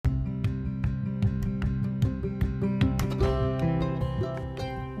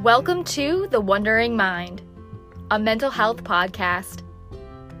Welcome to The Wondering Mind, a mental health podcast.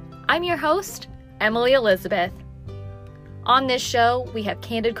 I'm your host, Emily Elizabeth. On this show, we have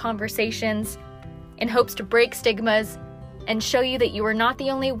candid conversations in hopes to break stigmas and show you that you are not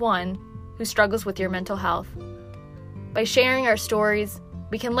the only one who struggles with your mental health. By sharing our stories,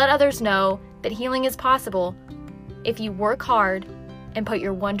 we can let others know that healing is possible if you work hard and put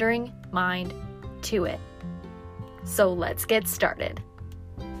your wondering mind to it. So let's get started.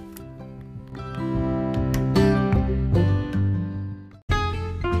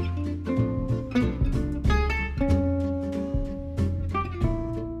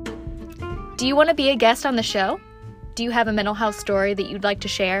 Do you want to be a guest on the show? Do you have a mental health story that you'd like to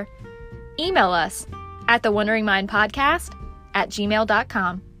share? Email us at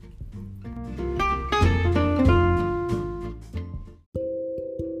thewonderingmindpodcast@gmail.com.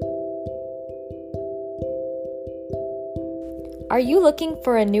 Are you looking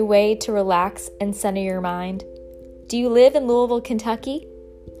for a new way to relax and center your mind? Do you live in Louisville, Kentucky?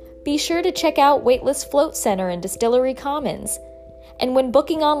 Be sure to check out Weightless Float Center in Distillery Commons. And when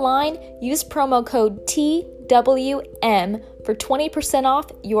booking online, use promo code TWM for 20%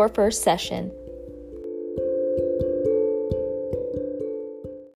 off your first session.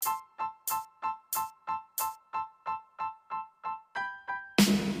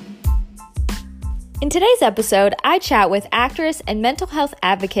 In today's episode, I chat with actress and mental health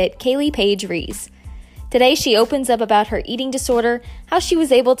advocate Kayleigh-Paige Rees. Today, she opens up about her eating disorder, how she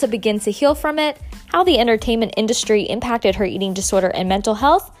was able to begin to heal from it, how the entertainment industry impacted her eating disorder and mental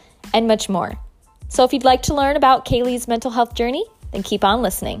health, and much more. So if you'd like to learn about Kayleigh's mental health journey, then keep on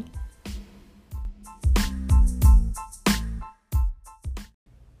listening.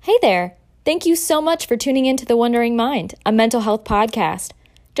 Hey there! Thank you so much for tuning into The Wondering Mind, a mental health podcast.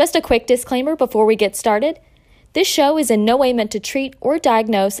 Just a quick disclaimer before we get started. This show is in no way meant to treat or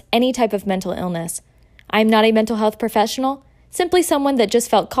diagnose any type of mental illness. I'm not a mental health professional, simply someone that just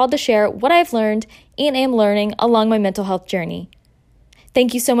felt called to share what I've learned and am learning along my mental health journey.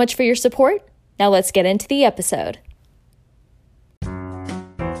 Thank you so much for your support. Now let's get into the episode.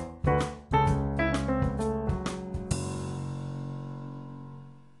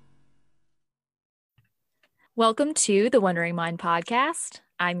 Welcome to the Wondering Mind podcast.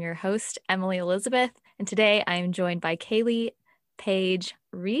 I'm your host, Emily Elizabeth, and today I am joined by Kayleigh-Paige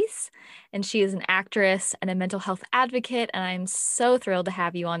Rees, and she is an actress and a mental health advocate, and I'm so thrilled to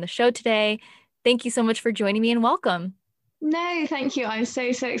have you on the show today. Thank you so much for joining me and welcome. No, thank you. I'm so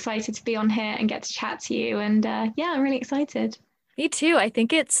excited to be on here and get to chat to you, and I'm really excited. Me too. I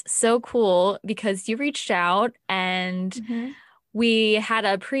think it's so cool because you reached out and we had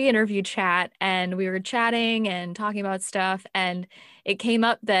a pre-interview chat and we were chatting and talking about stuff, and it came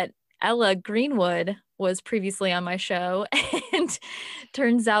up that Ella Greenwood was previously on my show, and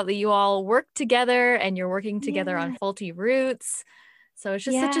turns out that you all work together and you're working together on Faulty Roots. So it's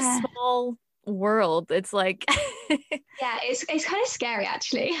just such a small world. It's like it's kind of scary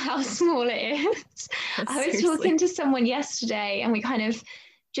actually how small it is. I was talking to someone yesterday and we kind of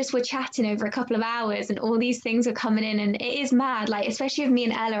just were chatting over a couple of hours and all these things are coming in, and it is mad, like especially with me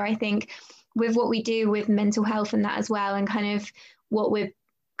and Ella, I think with what we do with mental health and that as well, and kind of what we're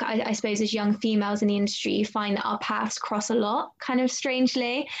I suppose as young females in the industry, you find that our paths cross a lot, kind of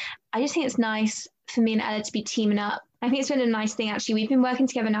strangely. I just think it's nice for me and Ella to be teaming up. I think it's been a nice thing actually. We've been working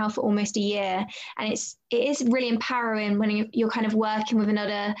together now for almost a year, and it is really empowering when you're kind of working with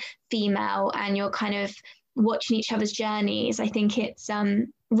another female and you're kind of watching each other's journeys. I think it's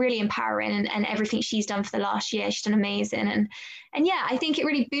really empowering, and everything she's done for the last year, she's done amazing. And yeah, I think it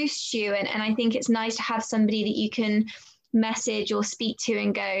really boosts you, and I think it's nice to have somebody that you can message or speak to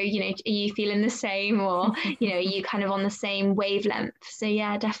and go, are you feeling the same, or are you kind of on the same wavelength? So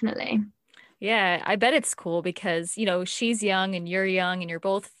yeah, definitely. Yeah, I bet it's cool because she's young and you're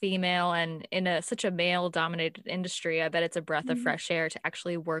both female, and in such a male dominated industry, I bet it's a breath of fresh air to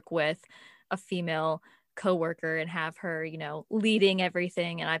actually work with a female coworker and have her leading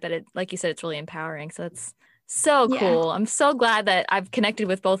everything. And I bet it, like you said, it's really empowering. So it's so cool. I'm so glad that I've connected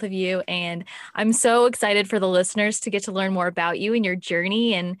with both of you, and I'm so excited for the listeners to get to learn more about you and your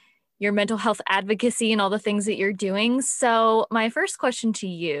journey and your mental health advocacy and all the things that you're doing. So my first question to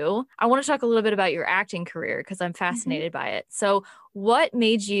you, I want to talk a little bit about your acting career because I'm fascinated by it. So what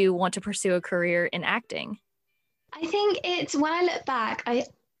made you want to pursue a career in acting? I think it's, when I look back,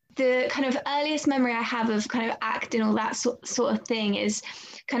 the kind of earliest memory I have of kind of acting, all that sort of thing, is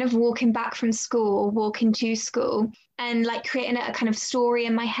kind of walking back from school or walking to school and like creating a kind of story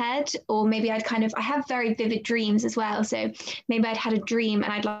in my head. Or maybe I have very vivid dreams as well. So maybe I'd had a dream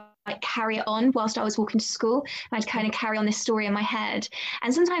and I'd like carry it on whilst I was walking to school. And I'd kind of carry on this story in my head.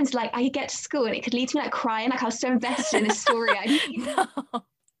 And sometimes like I could get to school and it could lead to me like crying, like I was so invested in this story. I didn't even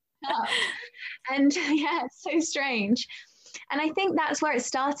No. And yeah, it's so strange. And I think that's where it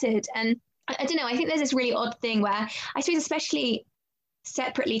started. And I don't know, I think there's this really odd thing where I suppose, especially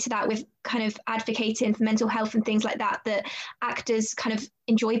separately to that, with kind of advocating for mental health and things like that, that actors kind of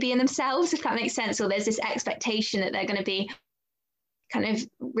enjoy being themselves, if that makes sense, or there's this expectation that they're going to be kind of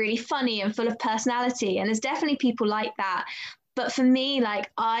really funny and full of personality. And there's definitely people like that. But for me, like,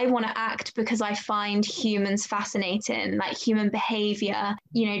 I want to act because I find humans fascinating, like human behavior,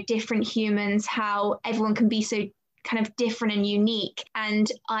 you know, different humans, how everyone can be so kind of different and unique. And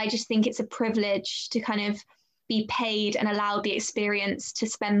I just think it's a privilege to kind of be paid and allowed the experience to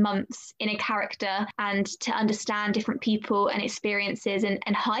spend months in a character and to understand different people and experiences and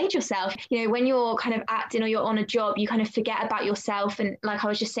hide yourself. You know, when you're kind of acting or you're on a job, you kind of forget about yourself. And like I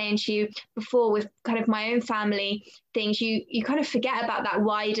was just saying to you before, with kind of my own family things, you kind of forget about that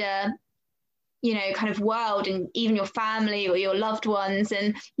wider, you know, kind of world and even your family or your loved ones,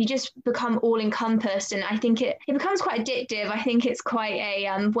 and you just become all encompassed. And I think it becomes quite addictive. I think it's quite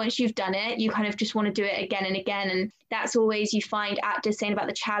a once you've done it, you kind of just want to do it again and again. And that's always, you find actors saying about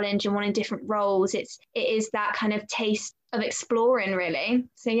the challenge and wanting different roles. It is that kind of taste of exploring, really.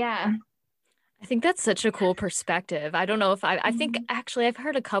 So yeah. I think that's such a cool perspective. I don't know if I think actually I've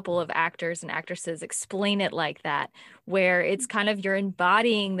heard a couple of actors and actresses explain it like that, where it's kind of you're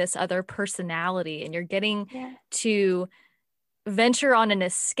embodying this other personality and you're getting to venture on an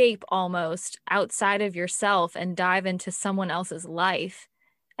escape almost outside of yourself and dive into someone else's life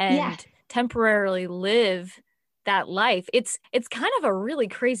and temporarily live that life. It's kind of a really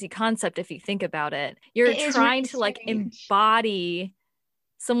crazy concept if you think about it. You're trying to like embody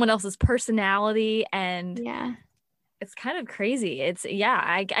someone else's personality, and it's kind of crazy. It's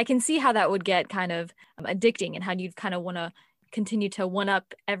I can see how that would get kind of addicting, and how you'd kind of want to continue to one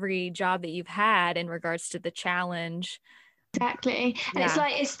up every job that you've had in regards to the challenge. Exactly. And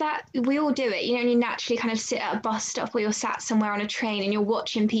it's that we all do it, you know, and you naturally kind of sit at a bus stop or you're sat somewhere on a train and you're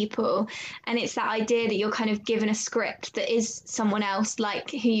watching people, and it's that idea that you're kind of given a script that is someone else like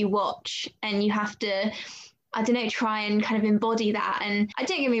who you watch, and you have to, I don't know, try and kind of embody that. And I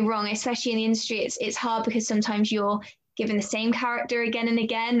don't get me wrong, especially in the industry, it's hard because sometimes you're given the same character again and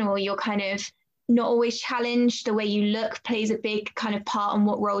again, or you're kind of not always challenged. The way you look plays a big kind of part on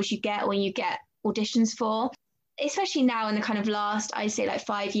what roles you get or you get auditions for. Especially now in the kind of last, I'd say like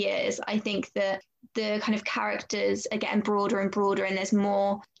 5 years, I think that the kind of characters are getting broader and broader, and there's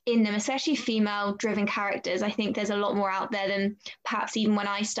more in them, especially female driven characters. I think there's a lot more out there than perhaps even when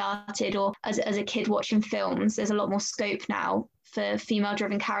I started, or as a kid watching films. There's a lot more scope now for female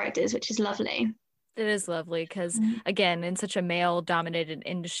driven characters, which is lovely. It is lovely because, again, in such a male-dominated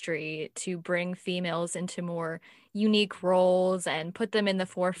industry, to bring females into more unique roles and put them in the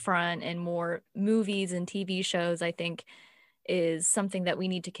forefront in more movies and TV shows, I think is something that we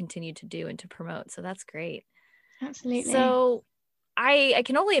need to continue to do and to promote. So that's great. Absolutely. So I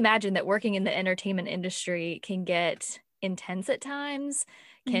can only imagine that working in the entertainment industry can get intense at times,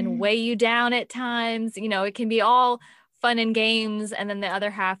 can weigh you down at times. You know, it can be all fun and games, and then the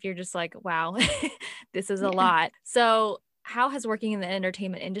other half you're just like, wow, this is a lot. So how has working in the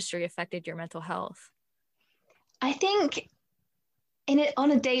entertainment industry affected your mental health? I think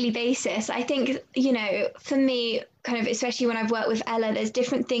on a daily basis, I think, you know, for me, kind of, especially when I've worked with Ella, there's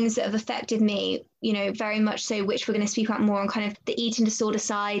different things that have affected me, you know, very much so, which we're going to speak about more on kind of the eating disorder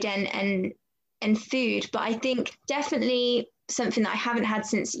side and food. But I think definitely something that I haven't had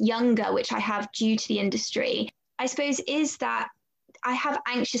since younger, which I have due to the industry, I suppose, is that I have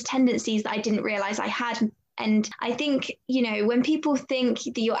anxious tendencies that I didn't realize I had. And I think, you know, when people think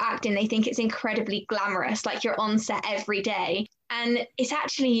that you're acting, they think it's incredibly glamorous, like you're on set every day. And it's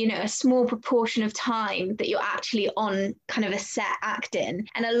actually, you know, a small proportion of time that you're actually on kind of a set acting.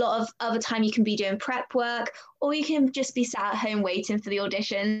 And a lot of other time you can be doing prep work, or you can just be sat at home waiting for the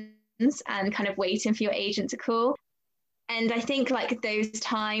auditions and kind of waiting for your agent to call. And I think like those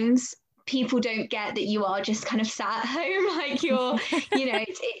times, people don't get that you are just kind of sat at home, like you're, you know,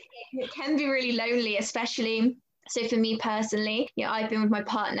 it can be really lonely, especially. So for me personally, you know, I've been with my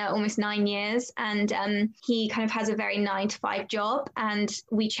partner almost 9 years, and he kind of has a very 9-to-5 job, and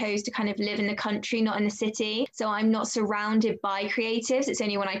we chose to kind of live in the country, not in the city. So I'm not surrounded by creatives. It's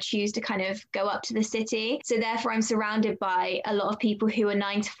only when I choose to kind of go up to the city. So therefore I'm surrounded by a lot of people who are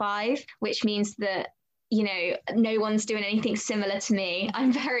 9-to-5, which means that, you know, no one's doing anything similar to me.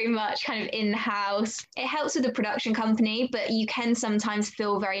 I'm very much kind of in the house. It helps with the production company, but you can sometimes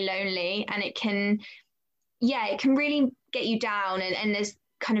feel very lonely, and it can really get you down. And there's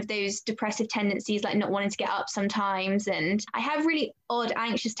kind of those depressive tendencies, like not wanting to get up sometimes. And I have really odd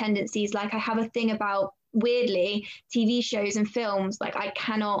anxious tendencies. Like I have a thing about, weirdly, TV shows and films, like I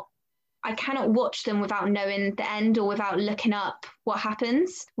cannot watch them without knowing the end or without looking up what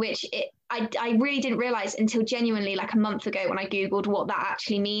happens, which I really didn't realize until genuinely like a month ago when I Googled what that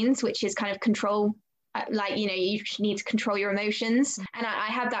actually means, which is kind of control, like, you know, you need to control your emotions. And I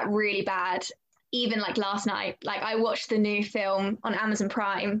had that really bad. Even like last night, like I watched the new film on Amazon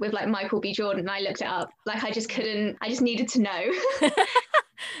Prime with like Michael B. Jordan, and I looked it up. Like I just needed to know.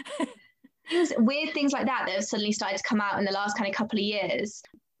 Weird things like that have suddenly started to come out in the last kind of couple of years.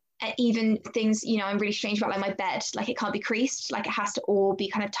 Even things, you know, I'm really strange about, like my bed, like it can't be creased, like it has to all be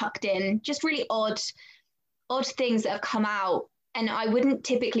kind of tucked in. Just really odd things that have come out. And I wouldn't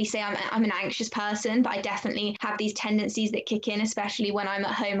typically say I'm an anxious person, but I definitely have these tendencies that kick in, especially when I'm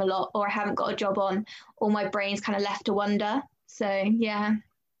at home a lot or I haven't got a job on, or my brain's kind of left to wander. So yeah.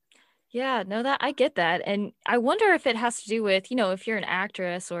 Yeah, no, that I get that. And I wonder if it has to do with, you know, if you're an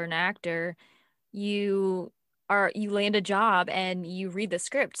actress or an actor, you land a job and you read the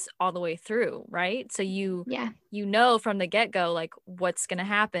scripts all the way through, right? So you know from the get-go like what's going to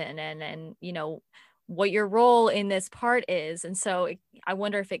happen and you know what your role in this part is. And so I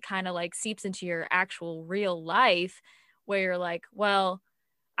wonder if it kind of like seeps into your actual real life where you're like, well,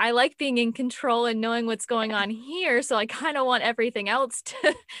 I like being in control and knowing what's going on here. So I kind of want everything else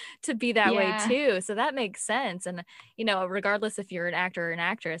to be that way too. So that makes sense. And, you know, regardless if you're an actor or an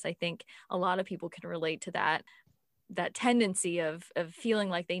actress, I think a lot of people can relate to that tendency of feeling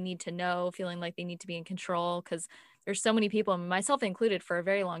like they need to know, feeling like they need to be in control. Because there's so many people, myself included, for a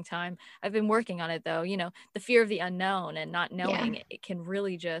very long time. I've been working on it though. You know, the fear of the unknown and not knowing, it can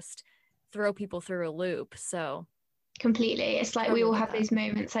really just throw people through a loop. So completely. It's like we all have those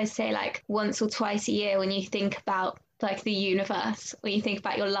moments, I say like once or twice a year, when you think about like the universe, when you think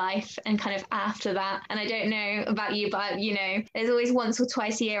about your life and kind of after that. And I don't know about you, but you know, there's always once or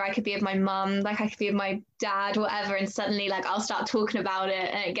twice a year I could be with my mum, like I could be with my dad, whatever, and suddenly like I'll start talking about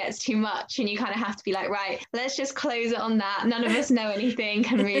it and it gets too much and you kind of have to be like, right, let's just close it on that. None of us know anything,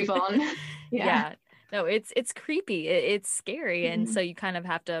 can move on. Yeah. No, it's creepy. It's scary. And so you kind of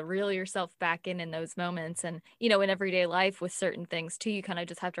have to reel yourself back in those moments. And, you know, in everyday life with certain things too, you kind of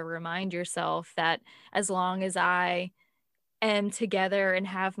just have to remind yourself that as long as I am together and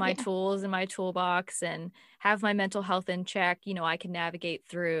have my tools in my toolbox and have my mental health in check, you know, I can navigate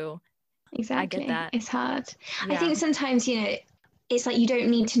through. Exactly. I get that. It's hard. I think sometimes, you know, it's like you don't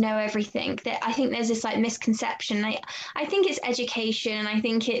need to know everything. That I think there's this like misconception. I think it's education, and I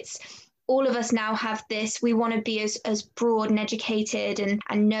think it's all of us now have this, we want to be as broad and educated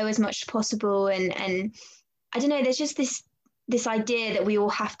and know as much as possible. And I don't know, there's just this idea that we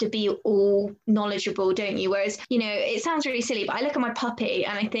all have to be all knowledgeable, don't you? Whereas, you know, it sounds really silly, but I look at my puppy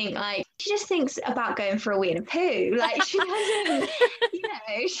and I think like, she just thinks about going for a wee and a poo. Like she doesn't, you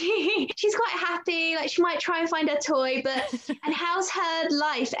know, she's quite happy. Like she might try and find her toy, and how's her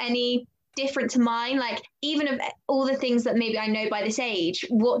life any different to mine? Like even of all the things that maybe I know by this age,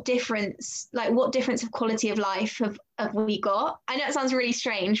 what difference of quality of life have we got? I know it sounds really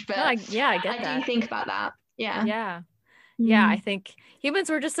strange, but I get that. I do think about that. Yeah, I think humans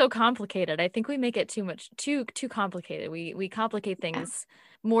were just so complicated. I think we make it too complicated. We complicate things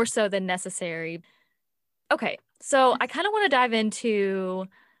more so than necessary. Okay, so I kind of want to dive into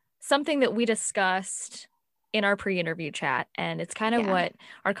something that we discussed in our pre-interview chat, and it's kind of what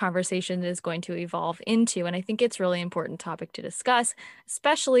our conversation is going to evolve into. And I think it's a really important topic to discuss,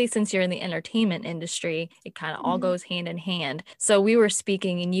 especially since you're in the entertainment industry. It kind of all goes hand in hand. So we were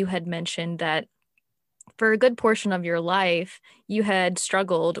speaking and you had mentioned that for a good portion of your life, you had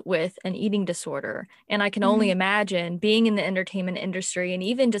struggled with an eating disorder. And I can only imagine being in the entertainment industry. And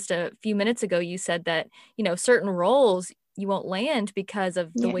even just a few minutes ago, you said that, you know, certain roles you won't land because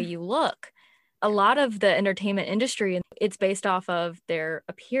of the way you look. A lot of the entertainment industry, it's based off of their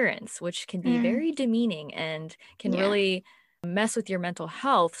appearance, which can be very demeaning and can really mess with your mental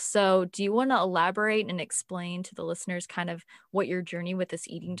health. So do you want to elaborate and explain to the listeners kind of what your journey with this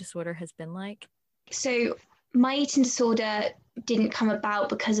eating disorder has been like? So my eating disorder didn't come about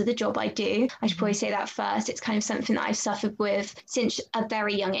because of the job I do. I should probably say that first. It's kind of something that I've suffered with since a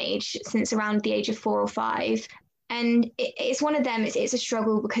very young age, since around the age of 4 or 5. And it's one of them, it's a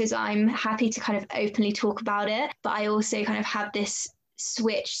struggle because I'm happy to kind of openly talk about it, but I also kind of have this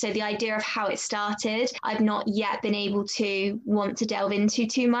switch. So the idea of how it started, I've not yet been able to want to delve into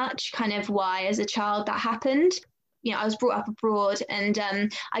too much, kind of why as a child that happened. You know, I was brought up abroad and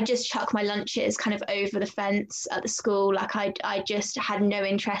I just chuck my lunches kind of over the fence at the school. Like I just had no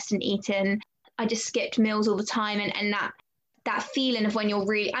interest in eating. I just skipped meals all the time. And that feeling of when you're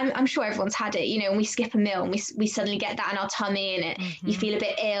really, I'm sure everyone's had it, you know, when we skip a meal and we suddenly get that in our tummy, and you feel a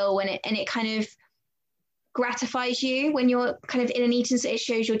bit ill, and it kind of gratifies you when you're kind of in an eating, so it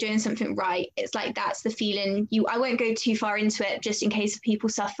shows you're doing something right. It's like, that's the feeling. I won't go too far into it, just in case of people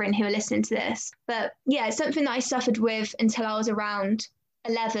suffering who are listening to this, but yeah, it's something that I suffered with until I was around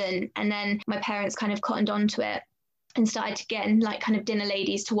 11, and then my parents kind of cottoned onto it and started to get in like kind of dinner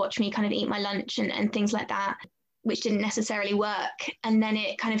ladies to watch me kind of eat my lunch and things like that, which didn't necessarily work. And then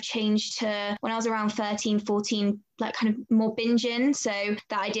it kind of changed to when I was around 13, 14, like kind of more binging. So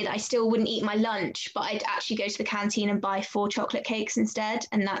that I still wouldn't eat my lunch, but I'd actually go to the canteen and buy 4 chocolate cakes instead.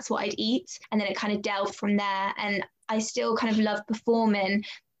 And that's what I'd eat. And then it kind of delved from there. And I still kind of love performing,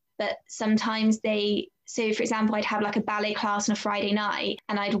 but sometimes so for example, I'd have like a ballet class on a Friday night,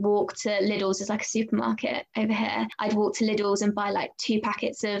 and I'd walk to Lidl's, there's like a supermarket over here. I'd walk to Lidl's and buy like 2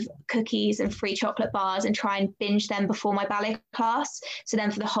 packets of cookies and 3 chocolate bars and try and binge them before my ballet class. So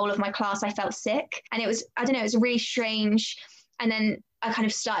then for the whole of my class, I felt sick. And it was, I don't know, it was really strange. And then I kind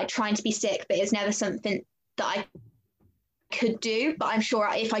of started trying to be sick, but it was never something that I could do. But I'm sure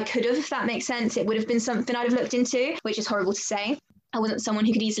if I could have, if that makes sense, it would have been something I'd have looked into, which is horrible to say. I wasn't someone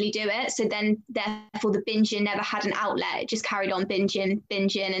who could easily do it. So then therefore the binging never had an outlet. It just carried on binging.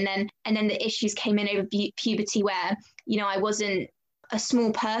 And then the issues came in over puberty where, you know, I wasn't a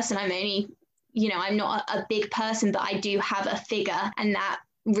small person. I'm only, you know, I'm not a big person, but I do have a figure. And that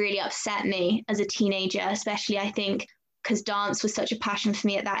really upset me as a teenager, especially I think because dance was such a passion for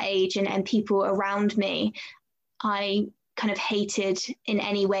me at that age, and people around me, I kind of hated in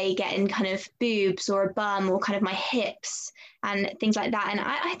any way getting kind of boobs or a bum or kind of my hips and things like that. And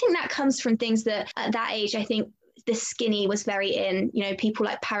I think that comes from things that at that age, I think the skinny was very in, you know, people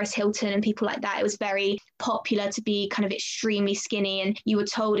like Paris Hilton and people like that. It was very popular to be kind of extremely skinny. And you were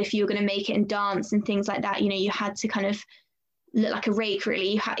told if you were going to make it in dance and things like that, you know, you had to kind of look like a rake,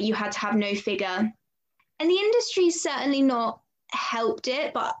 really. You had to have no figure. And the industry's certainly not helped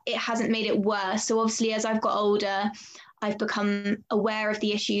it, but it hasn't made it worse. So obviously, as I've got older, I've become aware of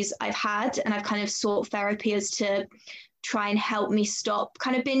the issues I've had, and I've kind of sought therapy as to try and help me stop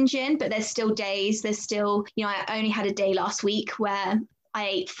kind of binging. But there's still days, you know, I only had a day last week where I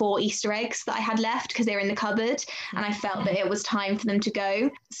ate 4 Easter eggs that I had left because they were in the cupboard, and I felt that it was time for them to go.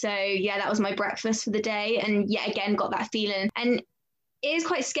 So yeah, that was my breakfast for the day. And yet again, got that feeling. And it is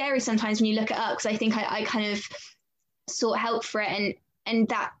quite scary sometimes when you look it up, because I think I kind of sought help for it, and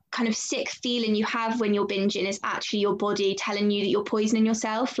that kind of sick feeling you have when you're binging is actually your body telling you that you're poisoning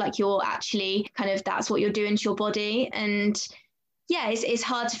yourself. Like you're actually kind of, that's what you're doing to your body. And yeah, it's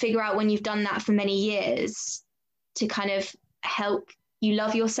hard to figure out when you've done that for many years to kind of help you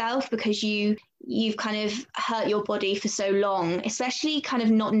love yourself, because you've kind of hurt your body for so long, especially kind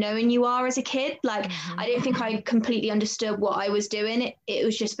of not knowing you are as a kid. Like I don't think I completely understood what I was doing. It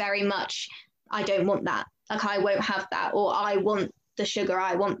was just very much, I don't want that. Like I won't have that, or I want the sugar,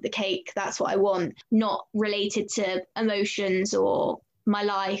 I want the cake, that's what I want, not related to emotions or my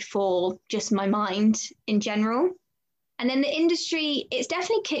life or just my mind in general. And then the industry, it's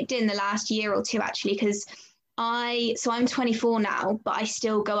definitely kicked in the last year or two actually, because I'm 24 now, but I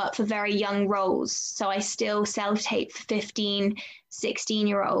still go up for very young roles. So I still self-tape for 15,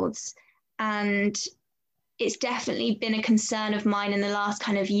 16-year-olds. And it's definitely been a concern of mine in the last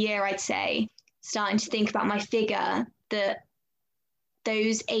kind of year, I'd say, starting to think about my figure, that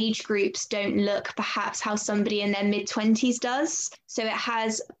those age groups don't look perhaps how somebody in their mid-20s does. So it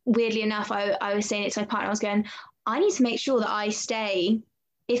has, weirdly enough, I was saying it to my partner, I was going, I need to make sure that I stay,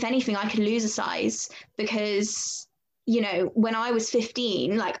 if anything, I could lose a size, because, you know, when I was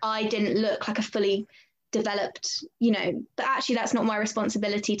 15, like I didn't look like a fully developed, you know, but actually that's not my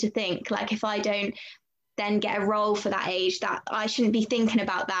responsibility to think. Like if I don't then get a role for that age, that I shouldn't be thinking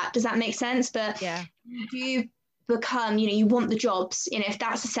about that. Does that make sense? But yeah, you become, you know, you want the jobs, you know, if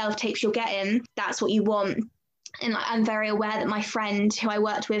that's the self-tapes you're getting, that's what you want. And I'm very aware that my friend who I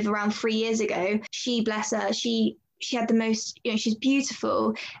worked with around 3 years ago, she, bless her, she had the most, you know, she's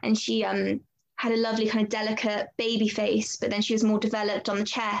beautiful, and she had a lovely kind of delicate baby face, but then she was more developed on the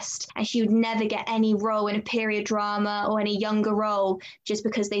chest, and she would never get any role in a period drama or any younger role just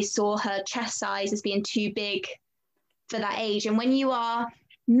because they saw her chest size as being too big for that age. And when you are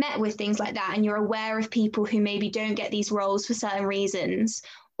met with things like that, and you're aware of people who maybe don't get these roles for certain reasons,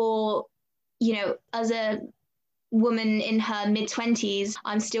 or, you know, as a woman in her mid-20s,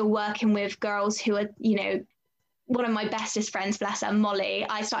 I'm still working with girls who are, you know, one of my bestest friends, bless her, Molly,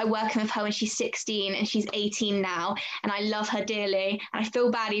 I started working with her when she's 16 and she's 18 now, and I love her dearly, and I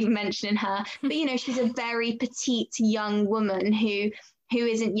feel bad even mentioning her, but you know, she's a very petite young woman who who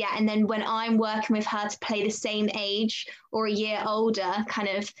isn't yet. And then when I'm working with her to play the same age or a year older, kind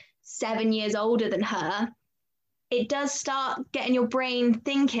of 7 years older than her, it does start getting your brain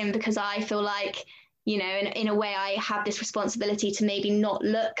thinking, because I feel like, you know, in a way I have this responsibility to maybe not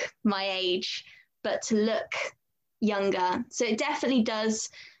look my age, but to look younger. So it definitely does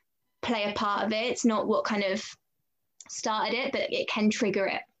play a part of it. It's not what kind of started it, but it can trigger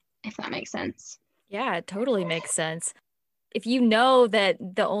it, if that makes sense. Yeah, it totally makes sense. If you know that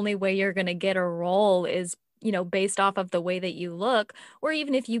the only way you're going to get a role is, you know, based off of the way that you look, or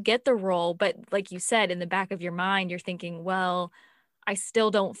even if you get the role, but like you said, in the back of your mind, you're thinking, well, I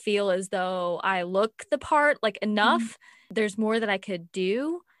still don't feel as though I look the part like enough. There's more that I could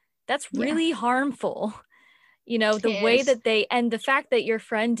do. That's Yeah, really harmful. You know, it the way is. that and the fact that your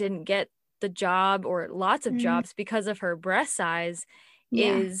friend didn't get the job or lots of Mm, jobs because of her breast size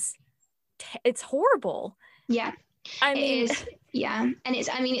yeah, is, it's horrible. yeah, I it mean, is. Yeah. And it's,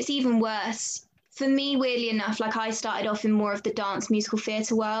 I mean, it's even worse. For me, weirdly enough, like I started off in more of the dance musical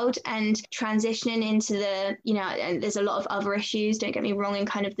theatre world and transitioning into the, you know, and there's a lot of other issues, don't get me wrong, in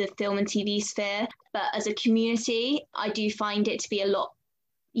kind of the film and TV sphere. But as a community, I do find it to be a lot,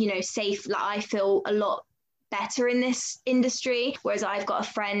 you know, safe. Like I feel a lot better in this industry, whereas I've got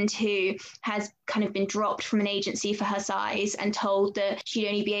a friend who has kind of been dropped from an agency for her size and told that she'd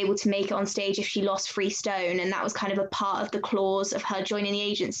only be able to make it on stage if she lost 3 stone, and that was kind of a part of the clause of her joining the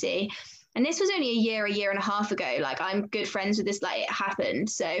agency. And this was only a year and a half ago. Like I'm good friends with this, like it happened.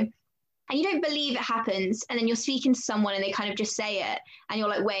 So, and you don't believe it happens, and then you're speaking to someone and they kind of just say it, and you're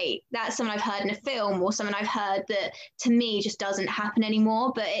like, wait, that's someone I've heard in a film, or someone I've heard that to me just doesn't happen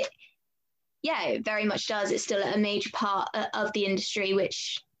anymore. But it, yeah, it very much does. It's still a major part of the industry,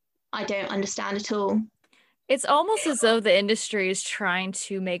 which I don't understand at all. it's almost as though the industry is trying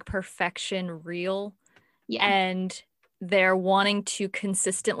to make perfection real, Yeah, and they're wanting to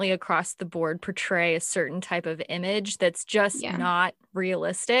consistently across the board portray a certain type of image that's just yeah, not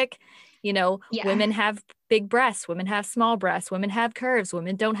realistic. You know, yeah, women have big breasts, women have small breasts, women have curves,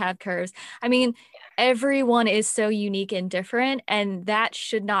 women don't have curves. I mean, everyone is so unique and different, and that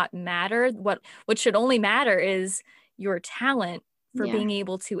should not matter. What should only matter is your talent for yeah. being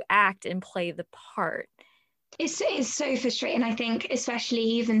able to act and play the part. It's so frustrating. I think, especially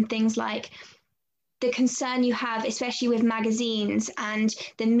even things like the concern you have, especially with magazines and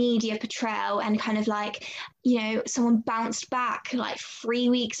the media portrayal, and kind of like, you know, someone bounced back like 3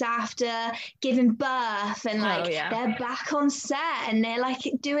 weeks after giving birth, and Oh like yeah. they're back on set and they're like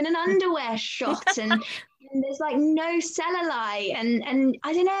doing an underwear shot, and there's like no cellulite, and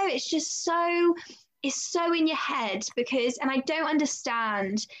I don't know, it's just so, it's so in your head, because, and I don't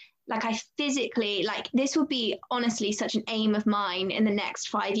understand, like I physically, like this would be honestly such an aim of mine in the next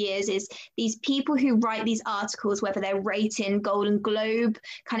 5 years, is these people who write these articles, whether they're rating Golden Globe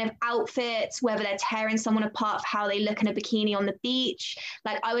kind of outfits, whether they're tearing someone apart for how they look in a bikini on the beach.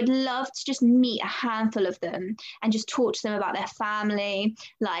 Like I would love to just meet a handful of them and just talk to them about their family,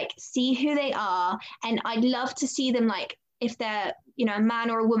 like see who they are. And I'd love to see them, like if they're, you know, a man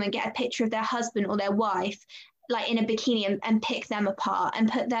or a woman, get a picture of their husband or their wife like in a bikini, and pick them apart and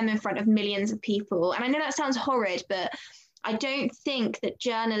put them in front of millions of people. And I know that sounds horrid, but I don't think that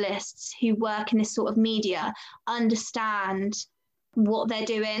journalists who work in this sort of media understand what they're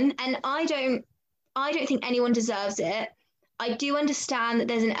doing. And I don't think anyone deserves it. I do understand that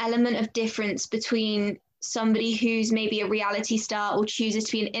there's an element of difference between somebody who's maybe a reality star or chooses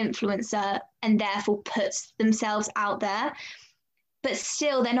to be an influencer and therefore puts themselves out there, but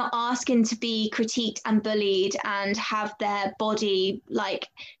still they're not asking to be critiqued and bullied and have their body like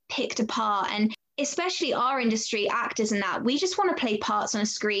picked apart. And especially our industry, actors and that, we just want to play parts on a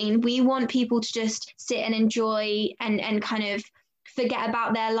screen. We want people to just sit and enjoy and kind of forget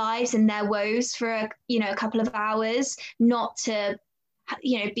about their lives and their woes for a couple of hours, not to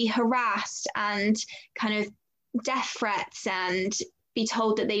be harassed and kind of death threats and be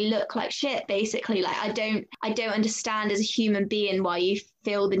told that they look like shit, basically. Like I don't understand as a human being why you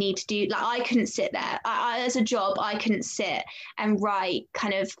feel the need to do, like I couldn't sit there. As a job, I couldn't sit and write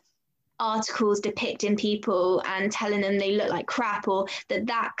kind of articles depicting people and telling them they look like crap, or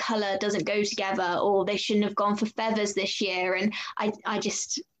that color doesn't go together, or they shouldn't have gone for feathers this year. And I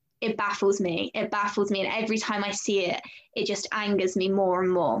just, it baffles me. It baffles me. And every time I see it, it just angers me more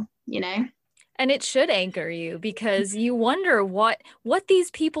and more, you know? And it should anchor you, because you wonder what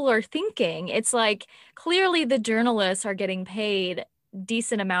these people are thinking. It's like clearly the journalists are getting paid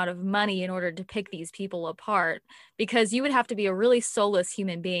decent amount of money in order to pick these people apart, because you would have to be a really soulless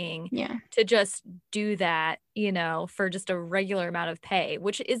human being Yeah. to just do that, you know, for just a regular amount of pay,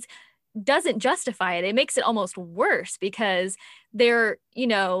 which is doesn't justify it. It makes it almost worse because they're,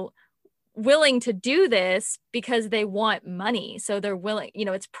 willing to do this because they want money. So they're willing,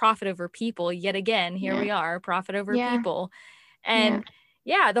 it's profit over people. Yet again, here Yeah. we are, profit over Yeah. people. Yeah. And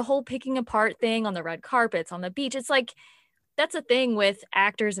yeah, the whole picking apart thing on the red carpets, on the beach, it's like, that's a thing with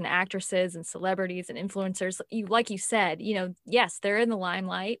actors and actresses and celebrities and influencers. Like you said, yes, they're in the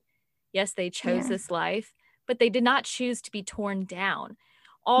limelight. Yes, they chose Yeah. this life, but they did not choose to be torn down.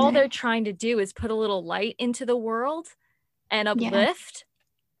 All No. they're trying to do is put a little light into the world and Yeah. uplift.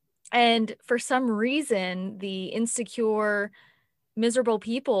 And for some reason, the insecure, miserable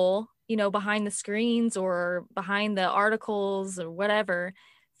people, behind the screens or behind the articles or whatever,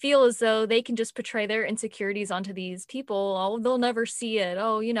 feel as though they can just portray their insecurities onto these people. Oh, they'll never see it.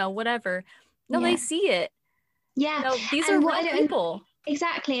 Oh, whatever. No, they Yeah. see it. Yeah. These are And what real I don't people.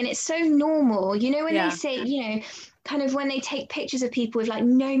 exactly, and it's so normal. When they Yeah. say, kind of when they take pictures of people with like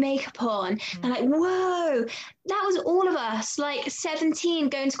no makeup on, and like, whoa, that was all of us, like 17,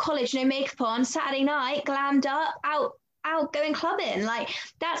 going to college, no makeup on, Saturday night, glammed up, out going clubbing. Like,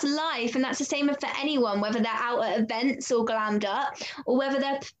 that's life, and that's the same for anyone, whether they're out at events or glammed up, or whether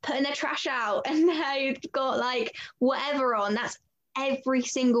they're putting their trash out and they've got like whatever on. That's every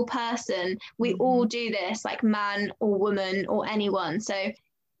single person. We all do this, like man or woman or anyone. So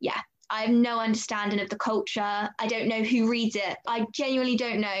yeah, I have no understanding of the culture. I don't know who reads it. I genuinely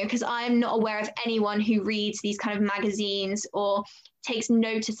don't know, because I am not aware of anyone who reads these kind of magazines or takes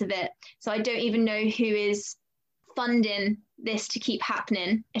notice of it. So I don't even know who is funding this to keep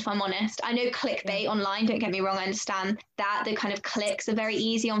happening, if I'm honest. I know clickbait online, don't get me wrong, I understand that. The kind of clicks are very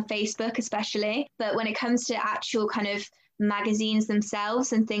easy on Facebook especially, but when it comes to actual kind of magazines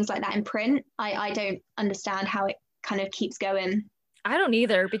themselves and things like that in print, I don't understand how it kind of keeps going. I don't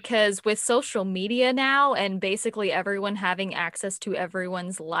either, because with social media now and basically everyone having access to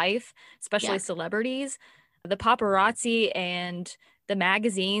everyone's life, especially Yeah. celebrities, the paparazzi and the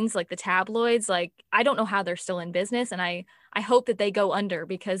magazines, like the tabloids, like I don't know how they're still in business, and I hope that they go under,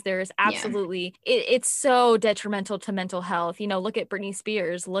 because there is absolutely it's so detrimental to mental health. Look at Britney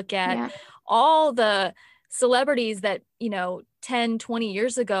Spears, look at all the celebrities that 10, 20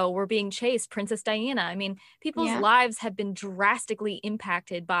 years ago were being chased. Princess Diana. I mean, people's lives have been drastically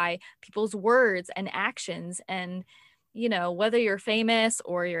impacted by people's words and actions. And whether you're famous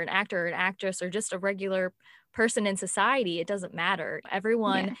or you're an actor or an actress or just a regular person in society, it doesn't matter.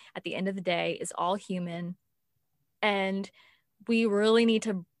 Everyone at the end of the day is all human. And we really need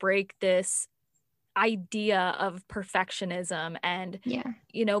to break this idea of perfectionism and,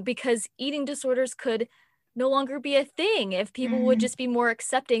 because eating disorders could no longer be a thing if people would just be more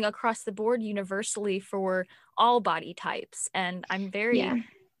accepting across the board universally for all body types. And I'm very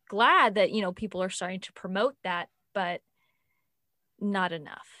glad that, people are starting to promote that, but not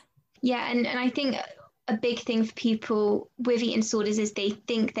enough. Yeah, and I think a big thing for people with eating disorders is they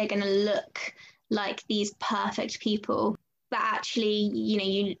think they're going to look like these perfect people, but actually,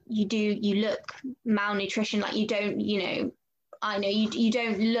 you look malnutrition, like you don't, I know you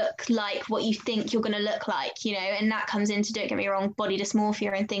don't look like what you think you're going to look like, and that comes into, don't get me wrong, body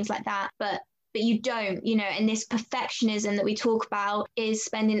dysmorphia and things like that. But you don't, and this perfectionism that we talk about is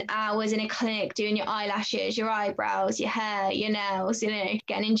spending hours in a clinic doing your eyelashes, your eyebrows, your hair, your nails, getting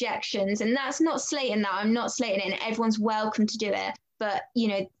injections. And that's not slating that. I'm not slating it, and everyone's welcome to do it. But,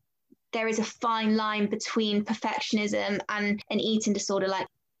 there is a fine line between perfectionism and an eating disorder. Like,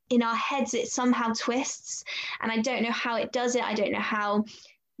 in our heads, it somehow twists, and I don't know how it does it. I don't know how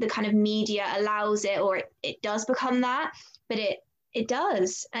the kind of media allows it, or it does become that, but it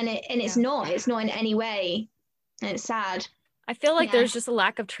does, and it's not in any way, and it's sad. I feel like there's just a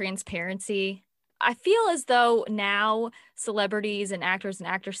lack of transparency. I feel as though now celebrities and actors and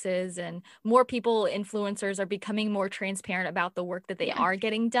actresses and more people, influencers, are becoming more transparent about the work that they are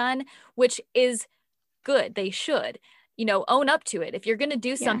getting done, which is good. They should, own up to it. If you're going to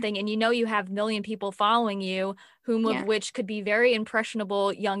do something and you have a million people following you, whom of which could be very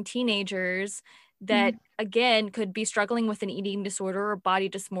impressionable young teenagers that, again, could be struggling with an eating disorder or body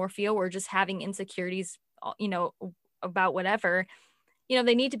dysmorphia or just having insecurities, about whatever,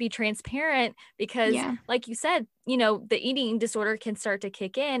 they need to be transparent, because like you said, the eating disorder can start to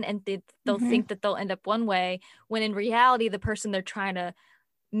kick in, and they'll think that they'll end up one way, when in reality, the person they're trying to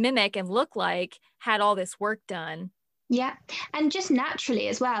mimic and look like had all this work done. Yeah. And just naturally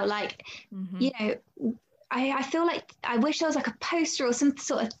as well, like, I feel like I wish there was like a poster or some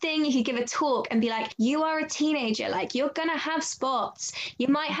sort of thing you could give a talk and be like, you are a teenager, like you're gonna have spots, you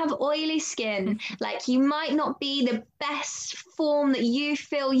might have oily skin, like you might not be the best form that you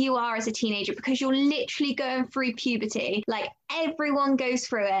feel you are as a teenager because you're literally going through puberty. Like everyone goes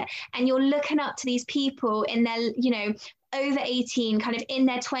through it, and you're looking up to these people in their, you know, over 18, kind of in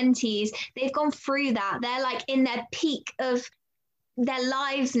their 20s. They've gone through that. They're like in their peak of their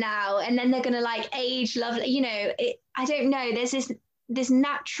lives now, and then they're gonna like age lovely, you know. I don't know, there's this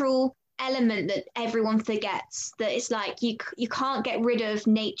natural element that everyone forgets, that it's like you can't get rid of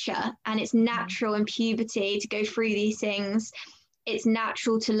nature, and it's natural in puberty to go through these things. It's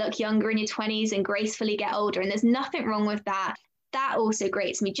natural to look younger in your 20s and gracefully get older, and there's nothing wrong with that. That also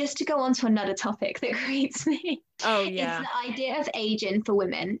grates me. Just to go on to another topic that grates me. Oh yeah. It's the idea of aging for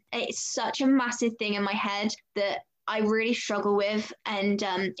women. It's such a massive thing in my head that I really struggle with, and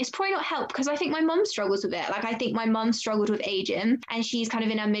it's probably not helped because I think my mum struggles with it. Like I think my mum struggled with aging, and she's kind of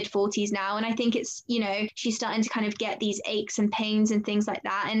in her mid-40s now, and I think it's, you know, she's starting to kind of get these aches and pains and things like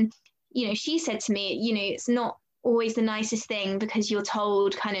that. And you know, she said to me, you know, it's not always the nicest thing because you're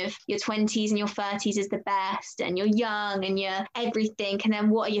told kind of your 20s and your 30s is the best, and you're young and you're everything, and then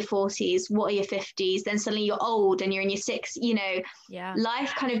what are your 40s, what are your 50s, then suddenly you're old and you're in your 60s, you know.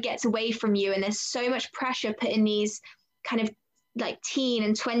 Life kind of gets away from you, and there's so much pressure put in these kind of like teen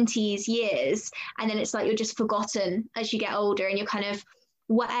and 20s years, and then it's like you're just forgotten as you get older, and you're kind of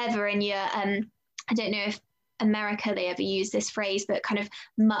whatever, and you're I don't know if America they ever use this phrase, but kind of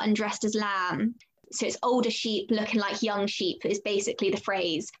mutton dressed as lamb. So it's older sheep looking like young sheep is basically the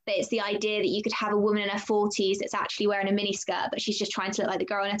phrase. But it's the idea that you could have a woman in her 40s that's actually wearing a mini skirt, but she's just trying to look like the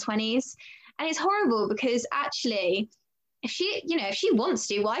girl in her 20s. And it's horrible because actually, if she, you know, if she wants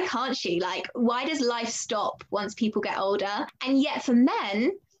to, why can't she? Like, why does life stop once people get older? And yet for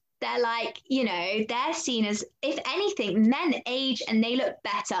men, they're like, you know, they're seen as, if anything, men age and they look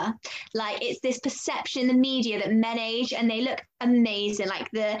better. Like it's this perception in the media that men age and they look amazing,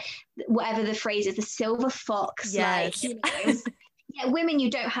 like the, whatever the phrase is, the silver fox. Yes. Like, you know, yeah, women, you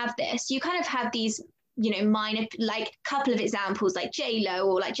don't have this. You kind of have these, you know, minor, like couple of examples like J-Lo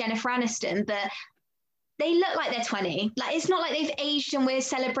or like Jennifer Aniston, but they look like they're 20. Like it's not like they've aged and we're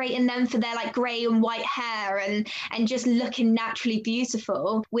celebrating them for their like grey and white hair and just looking naturally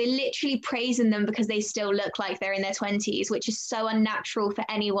beautiful. We're literally praising them because they still look like they're in their 20s, which is so unnatural for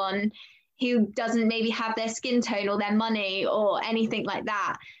anyone who doesn't maybe have their skin tone or their money or anything like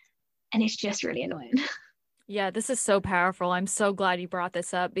that. And it's just really annoying. Yeah, this is so powerful. I'm so glad you brought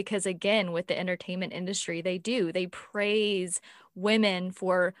this up because again, with the entertainment industry, they praise women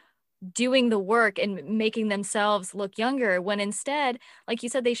for doing the work and making themselves look younger, when instead, like you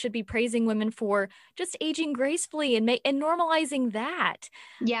said, they should be praising women for just aging gracefully and normalizing that.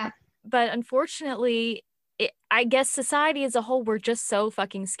 Yeah. But unfortunately, I guess society as a whole, we're just so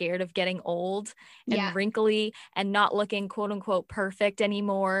fucking scared of getting old and wrinkly and not looking quote unquote perfect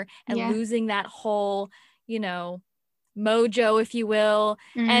anymore and losing that whole, you know, mojo, if you will.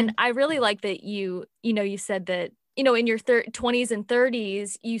 And I really like that you said that, you know, in your 20s and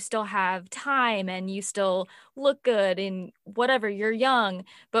 30s, you still have time and you still look good in whatever, you're young.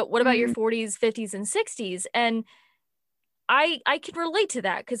 But what about your 40s, 50s, and 60s? And I can relate to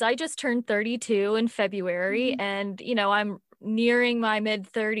that because I just turned 32 in February and, you know, I'm nearing my mid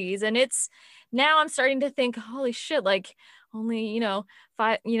 30s, and now I'm starting to think, holy shit, like only, you know,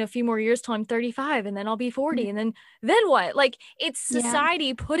 a few more years till I'm 35 and then I'll be 40 and then what? Like it's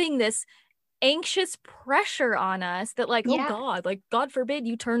society putting this anxious pressure on us that like, oh God, like God forbid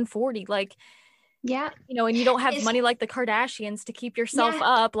you turn 40, like, you know, and you don't have money like the Kardashians to keep yourself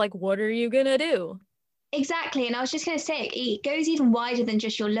up. Like, what are you gonna do? Exactly. And I was just going to say, it goes even wider than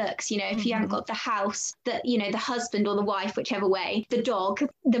just your looks. You know, if you haven't got the house, that, you know, the husband or the wife, whichever way, the dog,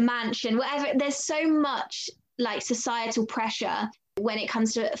 the mansion, whatever, there's so much like societal pressure when it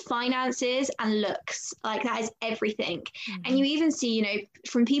comes to finances and looks. Like that is everything. And you even see, you know,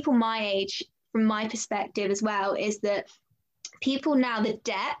 from people my age, from my perspective as well, is that people now, the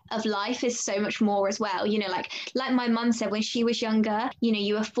debt of life is so much more as well. You know, like my mum said when she was younger, you know,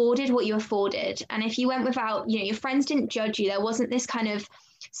 you afforded what you afforded. And if you went without, you know, your friends didn't judge you. There wasn't this kind of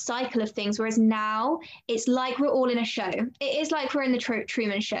cycle of things. Whereas now it's like we're all in a show. It is like we're in the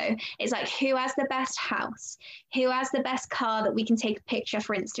Truman Show. It's like who has the best house, who has the best car that we can take a picture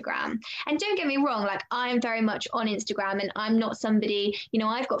for Instagram. And don't get me wrong, like I'm very much on Instagram and I'm not somebody, you know,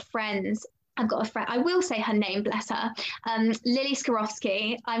 I've got friends I've got a friend, I will say her name, bless her, Lily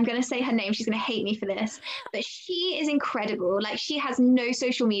Skorowski. I'm going to say her name. She's going to hate me for this, but she is incredible. Like, she has no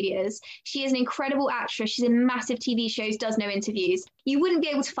social medias. She is an incredible actress. She's in massive TV shows, does no interviews. You wouldn't be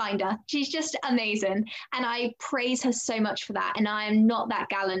able to find her. She's just amazing. And I praise her so much for that. And I am not that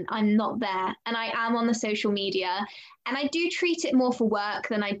gallant. I'm not there. And I am on the social media. And I do treat it more for work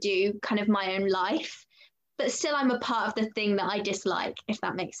than I do kind of my own life. But still, I'm a part of the thing that I dislike, if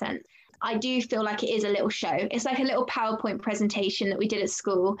that makes sense. I do feel like it is a little show. It's like a little PowerPoint presentation that we did at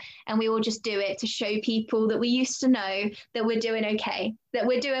school, and we all just do it to show people that we used to know that we're doing okay, that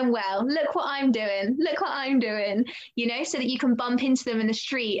we're doing well. Look what I'm doing. Look what I'm doing, you know, so that you can bump into them in the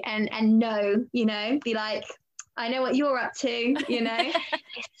street and know, you know, be like, I know what you're up to, you know.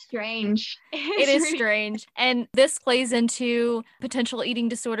 It's strange. It is really strange. And this plays into potential eating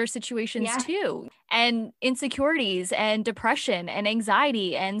disorder situations too, and insecurities and depression and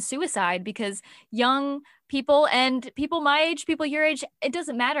anxiety and suicide, because young people and people my age, people your age, it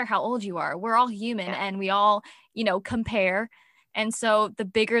doesn't matter how old you are. We're all human and we all, you know, compare. And so the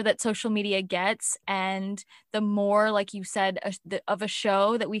bigger that social media gets and the more, like you said, of a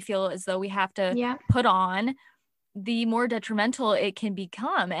show that we feel as though we have to put on, the more detrimental it can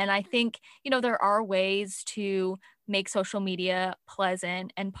become. And I think, you know, there are ways to make social media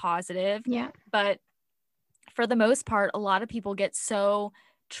pleasant and positive. But for the most part, a lot of people get so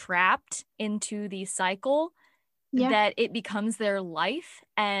trapped into the cycle that it becomes their life,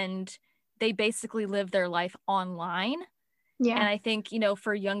 and they basically live their life online. And I think, you know,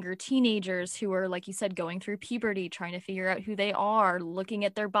 for younger teenagers who are, like you said, going through puberty, trying to figure out who they are, looking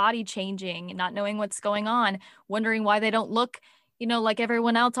at their body changing, not knowing what's going on, wondering why they don't look, you know, like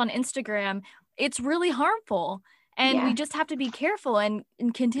everyone else on Instagram, it's really harmful. And we just have to be careful and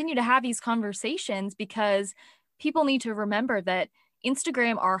continue to have these conversations, because people need to remember that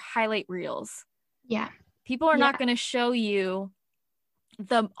Instagram are highlight reels. People are not going to show you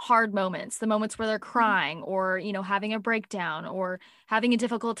the hard moments, the moments where they're crying or, you know, having a breakdown or having a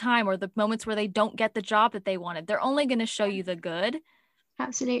difficult time, or the moments where they don't get the job that they wanted. They're only going to show you the good.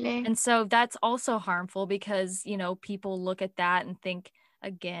 Absolutely. And so that's also harmful, because, you know, people look at that and think,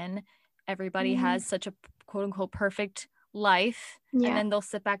 again, everybody has such a quote unquote perfect life. And then they'll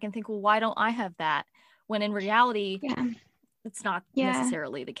sit back and think, well, why don't I have that? When in reality, it's not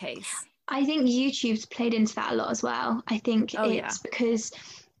necessarily the case. I think YouTube's played into that a lot as well. I think it's because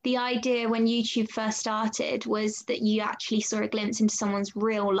the idea when YouTube first started was that you actually saw a glimpse into someone's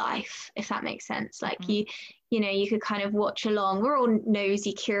real life, if that makes sense. Like you know, you could kind of watch along. We're all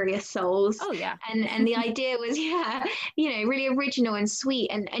nosy, curious souls. And the idea was, you know, really original and sweet.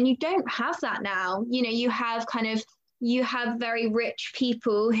 And you don't have that now. You know, you have very rich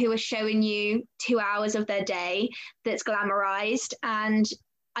people who are showing you 2 hours of their day that's glamorized. And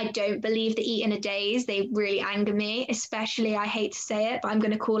I don't believe the eat in a days. They really anger me, especially, I hate to say it, but I'm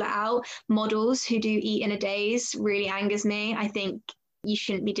going to call it out. Models who do eat in a days really angers me. I think you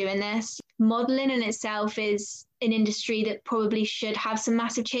shouldn't be doing this. Modeling in itself is an industry that probably should have some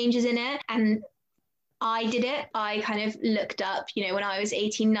massive changes in it. And I did it. I kind of looked up, you know, when I was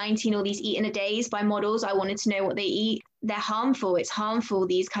 18, 19, all these eat in a days by models. I wanted to know what they eat. They're harmful. It's harmful,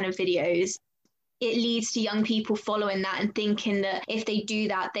 these kind of videos. It leads to young people following that and thinking that if they do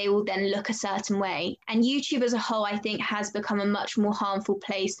that, they will then look a certain way. And YouTube as a whole, I think, has become a much more harmful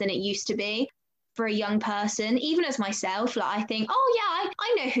place than it used to be for a young person. Even as myself, like, I think, oh yeah,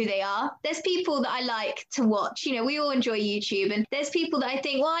 I know who they are. There's people that I like to watch. You know, we all enjoy YouTube, and there's people that I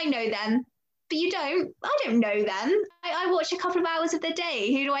think, well, I know them. But you don't. I don't know them. I watch a couple of hours of the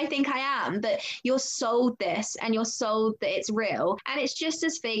day. Who do I think I am? But you're sold this, and you're sold that it's real. And it's just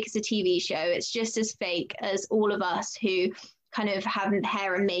as fake as a TV show. It's just as fake as all of us who kind of have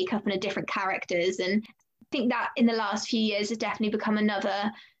hair and makeup and are different characters. And I think that in the last few years has definitely become another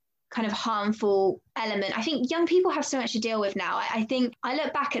kind of harmful element. I think young people have so much to deal with now. I think I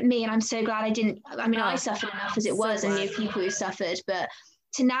look back at me and I'm so glad I didn't. I mean, I suffered enough as it was, and knew people who suffered, but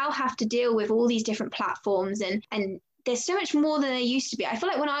to now have to deal with all these different platforms and there's so much more than there used to be. I feel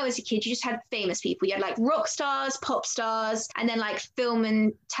like when I was a kid, you just had famous people. You had like rock stars, pop stars, and then like film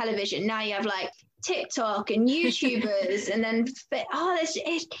and television. Now you have like TikTok and YouTubers, and then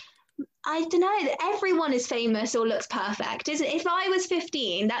I don't know, that everyone is famous or looks perfect. If I was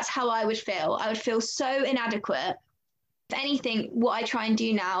 15, that's how I would feel. I would feel so inadequate. If anything, what I try and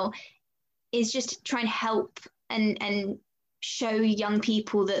do now is just try and help and show young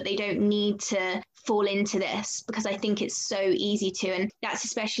people that they don't need to fall into this, because I think it's so easy to. And that's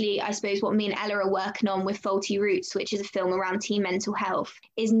especially, I suppose, what me and Ella are working on with Faulty Roots, which is a film around teen mental health,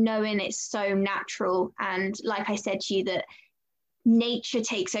 is knowing it's so natural. And like I said to you, that nature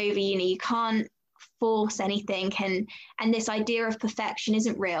takes over. You can't force anything, and this idea of perfection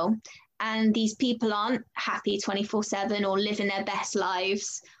isn't real, and these people aren't happy 24/7 or living their best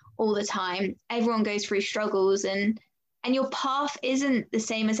lives all the time. Everyone goes through struggles, and your path isn't the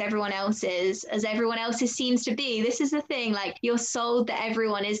same as everyone else's, seems to be. This is the thing, like, you're sold that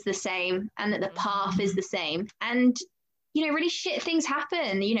everyone is the same and that the path is the same. And, really shit things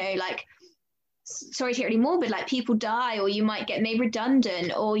happen, like, sorry to get really morbid, like people die, or you might get made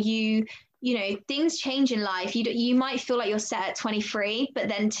redundant, or things change in life. You might feel like you're set at 23, but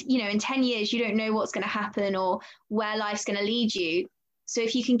then, in 10 years, you don't know what's going to happen or where life's going to lead you. So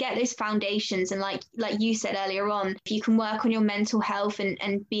if you can get those foundations, and like you said earlier on, if you can work on your mental health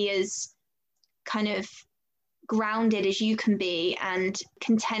and be as kind of grounded as you can be and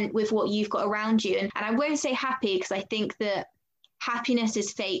content with what you've got around you. And I won't say happy, because I think that happiness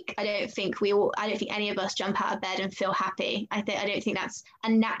is fake. I don't think any of us jump out of bed and feel happy. I don't think that's a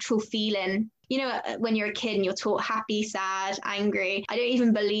natural feeling. When you're a kid and you're taught happy, sad, angry, I don't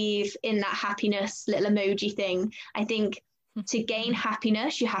even believe in that happiness little emoji thing. I think to gain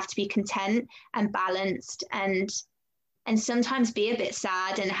happiness, you have to be content and balanced, and sometimes be a bit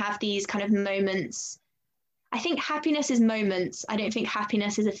sad and have these kind of moments. I think happiness is moments. I don't think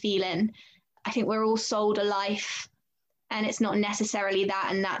happiness is a feeling. I think we're all sold a life, and it's not necessarily that,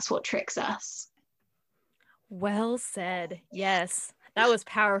 and that's what tricks us. Well said. Yes, that was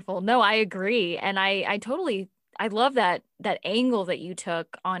powerful. No, I agree. And I love that angle that you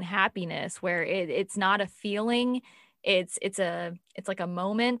took on happiness, where it's not a feeling. It's like a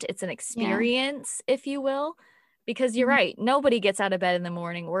moment. It's an experience, if you will, because you're right. Nobody gets out of bed in the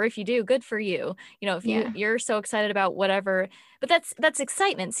morning, or if you do, good for you. If you're so excited about whatever, but that's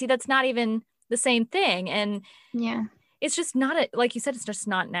excitement. See, that's not even the same thing. And it's just not like you said, it's just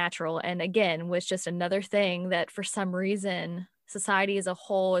not natural. And again, was just another thing that for some reason society as a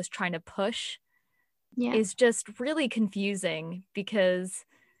whole is trying to push is just really confusing, because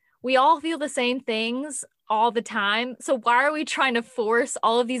we all feel the same things all the time. So why are we trying to force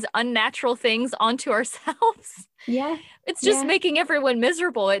all of these unnatural things onto ourselves? Yeah. It's just making everyone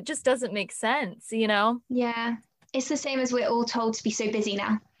miserable. It just doesn't make sense, Yeah. It's the same as we're all told to be so busy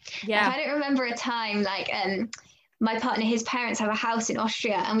now. Yeah. Like, I don't remember a time like my partner, his parents have a house in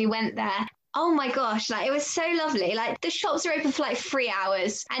Austria, and we went there. Oh my gosh, like, it was so lovely. Like, the shops are open for like 3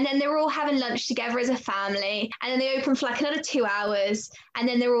 hours, and then they were all having lunch together as a family, and then they open for like another 2 hours, and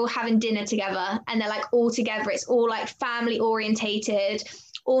then they're all having dinner together, and they're like all together. It's all like family orientated,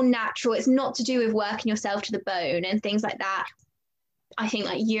 all natural. It's not to do with working yourself to the bone and things like that. I think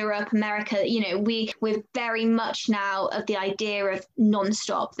like Europe, America, we're very much now of the idea of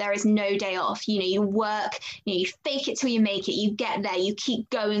nonstop. There is no day off. You work, you fake it till you make it. You get there, you keep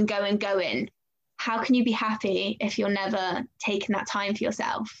going, going, going. How can you be happy if you're never taking that time for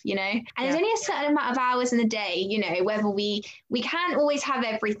yourself, And there's only a certain amount of hours in the day, whether we can't always have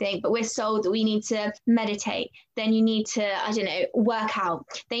everything, but we're sold that we need to meditate. Then you need to, work out.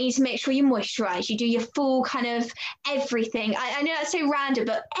 Then you need to make sure you moisturize. You do your full kind of everything. I know that's so random,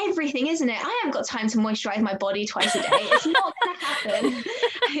 but everything, isn't it? I haven't got time to moisturize my body twice a day. It's not going to happen.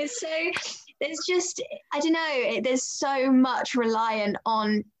 So there's just, there's so much reliant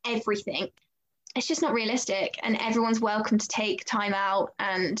on everything. It's just not realistic, and everyone's welcome to take time out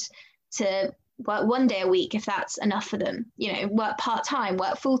and to work 1 day a week if that's enough for them. Work part-time,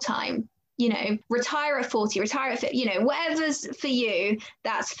 work full-time, retire at 40, retire at 50, whatever's for you,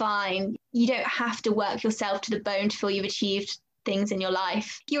 that's fine. You don't have to work yourself to the bone to feel you've achieved things in your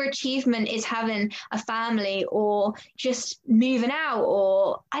life. Your achievement is having a family, or just moving out,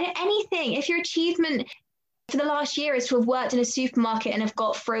 or anything. If your achievement for the last year is to have worked in a supermarket and have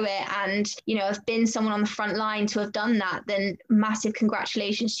got through it, and have been someone on the front line to have done that, then massive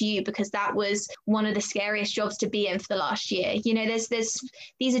congratulations to you, because that was one of the scariest jobs to be in for the last year. There's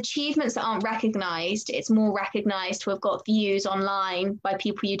these achievements that aren't recognized. It's more recognized to have got views online by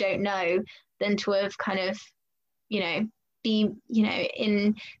people you don't know than to have kind of be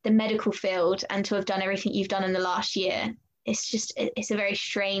in the medical field and to have done everything you've done in the last year. It's a very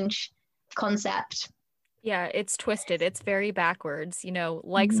strange concept. Yeah, it's twisted. It's very backwards.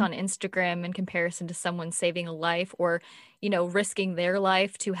 Likes on Instagram in comparison to someone saving a life, or, risking their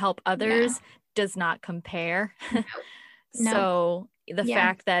life to help others does not compare. No. So the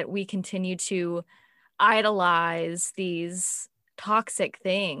fact that we continue to idolize these toxic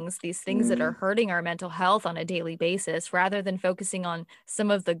things, these things that are hurting our mental health on a daily basis, rather than focusing on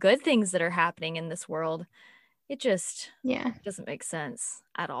some of the good things that are happening in this world, it just doesn't make sense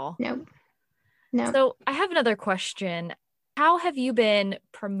at all. No. So I have another question. How have you been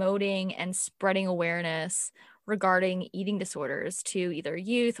promoting and spreading awareness regarding eating disorders to either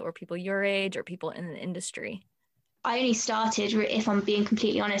youth or people your age or people in the industry? I only started, if I'm being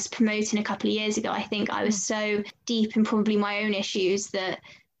completely honest, promoting a couple of years ago. I think I was so deep in probably my own issues that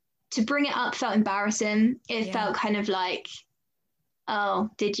to bring it up felt embarrassing. It felt kind of like, oh,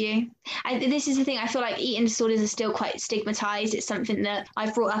 did you? This is the thing. I feel like eating disorders are still quite stigmatized. It's something that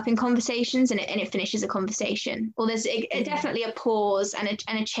I've brought up in conversations, and it finishes a conversation. Or there's definitely a pause and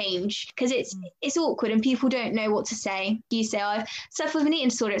a change, because it's awkward and people don't know what to say. You say, oh, I've suffered with an eating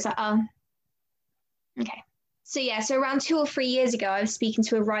disorder. It's like, oh, okay. So around 2 or 3 years ago, I was speaking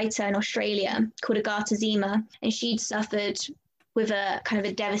to a writer in Australia called Agatha Zima, and she'd suffered with a kind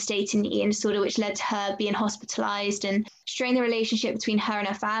of a devastating eating disorder, which led to her being hospitalized and strained the relationship between her and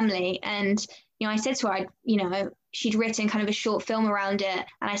her family. And, I said to her, she'd written kind of a short film around it.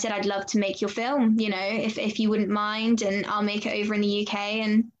 And I said, I'd love to make your film, if you wouldn't mind, and I'll make it over in the UK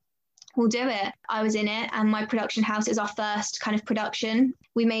and we'll do it. I was in it, and my production house is our first kind of production.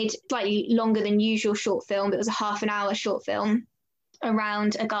 We made slightly longer than usual short film. It was a half an hour short film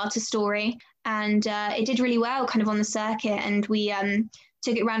around Agatha's story. And it did really well kind of on the circuit, and we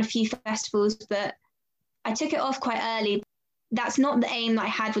took it around a few festivals, but I took it off quite early. That's not the aim that I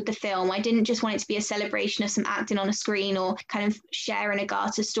had with the film. I didn't just want it to be a celebration of some acting on a screen or kind of sharing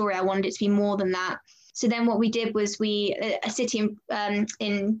Agatha's story. I wanted it to be more than that. So then what we did was a city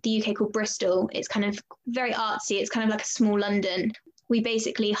in the UK called Bristol, it's kind of very artsy. It's kind of like a small London. We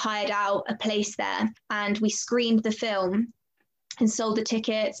basically hired out a place there, and we screened the film and sold the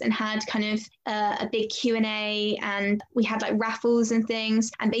tickets and had kind of a big Q&A, and we had like raffles and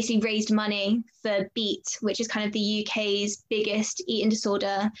things, and basically raised money for Beat, which is kind of the UK's biggest eating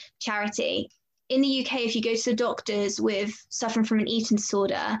disorder charity. In the UK, if you go to the doctors with suffering from an eating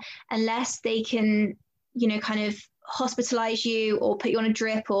disorder, unless they can, kind of hospitalize you or put you on a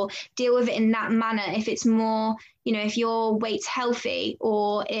drip or deal with it in that manner, if it's more, if your weight's healthy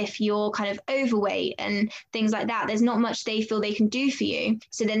or if you're kind of overweight and things like that, there's not much they feel they can do for you.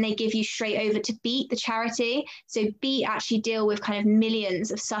 So then they give you straight over to Beat, the charity. So Beat actually deal with kind of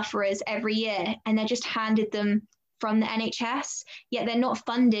millions of sufferers every year, and they're just handed them from the NHS, yet they're not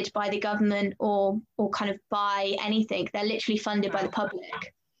funded by the government or kind of by anything. They're literally funded by the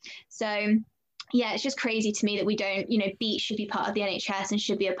public. So yeah, it's just crazy to me that we don't, Beat should be part of the NHS and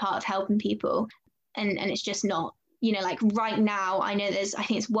should be a part of helping people. And it's just not, like right now, I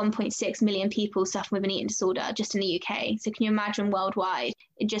think it's 1.6 million people suffering with an eating disorder just in the UK. So can you imagine worldwide?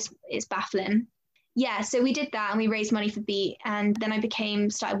 It's baffling. Yeah, so we did that and we raised money for Beat. And then I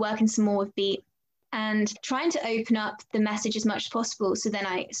started working some more with Beat and trying to open up the message as much as possible. So then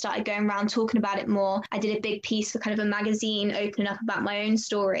I started going around talking about it more. I did a big piece for kind of a magazine opening up about my own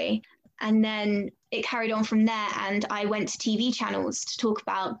story. And then it carried on from there, and I went to TV channels to talk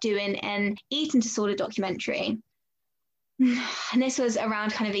about doing an eating disorder documentary. And this was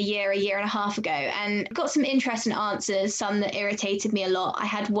around kind of a year and a half ago, and got some interesting answers, some that irritated me a lot. I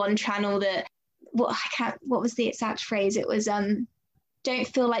had one channel that, what was the exact phrase? It was, don't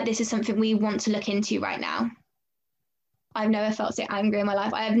feel like this is something we want to look into right now. I've never felt so angry in my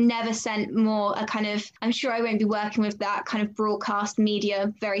life. I have never sent more I'm sure I won't be working with that kind of broadcast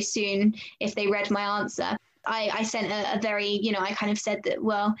media very soon if they read my answer. I sent a very, I kind of said that,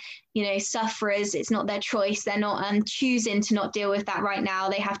 well, sufferers, it's not their choice. They're not choosing to not deal with that right now.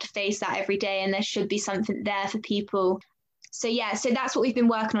 They have to face that every day, and there should be something there for people. So yeah, so that's what we've been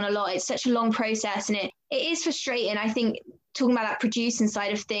working on a lot. It's such a long process, and it is frustrating. I think talking about that producing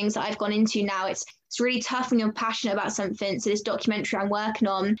side of things that I've gone into now, it's really tough when you're passionate about something. So this documentary I'm working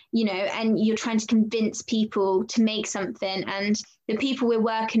on, and you're trying to convince people to make something. And the people we're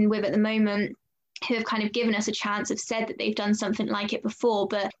working with at the moment who have kind of given us a chance have said that they've done something like it before,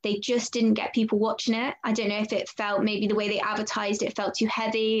 but they just didn't get people watching it. I don't know if it felt, maybe the way they advertised it felt too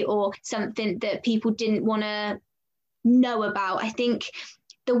heavy, or something that people didn't want to know about. I think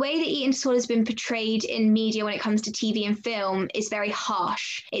the way that eating disorder has been portrayed in media when it comes to TV and film is very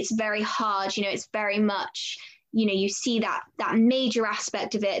harsh. It's very hard, it's very much, you see that major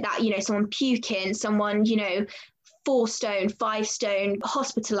aspect of it, that, someone puking, someone, 4 stone, 5 stone,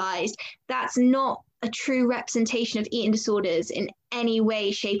 hospitalized. That's not a true representation of eating disorders in any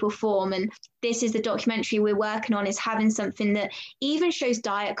way, shape or form. And this is the documentary we're working on, is having something that even shows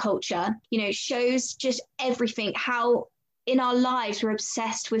diet culture, shows just everything, how in our lives we're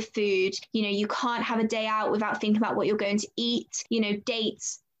obsessed with food. You can't have a day out without thinking about what you're going to eat,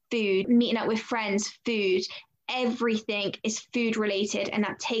 dates, food, meeting up with friends, food. Everything is food related, and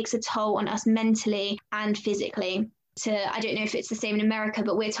that takes a toll on us mentally and physically. I don't know if it's the same in America,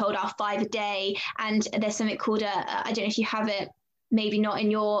 but we're told our 5 a day, and there's something called I don't know if you have it, maybe not in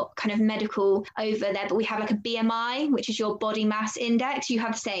your kind of medical over there, but we have like a BMI, which is your body mass index. You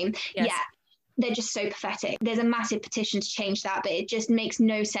have the same. Yes. Yeah, they're just so pathetic. There's a massive petition to change that, but it just makes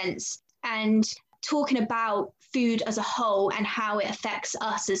no sense. And talking about food as a whole and how it affects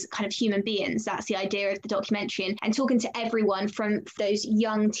us as kind of human beings. That's the idea of the documentary. And talking to everyone from those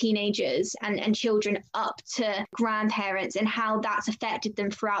young teenagers and children up to grandparents and how that's affected them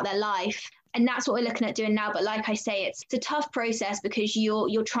throughout their life. And that's what we're looking at doing now. But like I say, it's a tough process because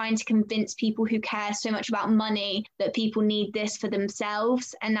you're trying to convince people who care so much about money that people need this for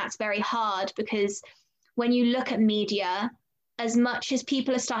themselves. And that's very hard because when you look at media, as much as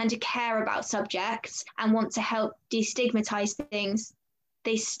people are starting to care about subjects and want to help destigmatize things,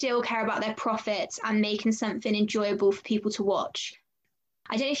 they still care about their profits and making something enjoyable for people to watch.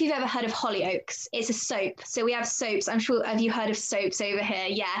 I don't know if you've ever heard of Hollyoaks. It's a soap. So we have soaps. I'm sure, have you heard of soaps over here?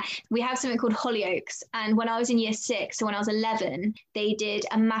 Yeah. We have something called Hollyoaks. And when I was in year 6, so when I was 11, they did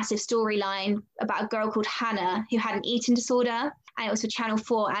a massive storyline about a girl called Hannah who had an eating disorder. And it was for Channel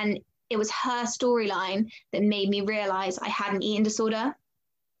 4. And it was her storyline that made me realize I had an eating disorder.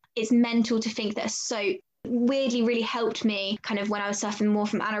 It's mental to think that a soap weirdly really helped me kind of when I was suffering more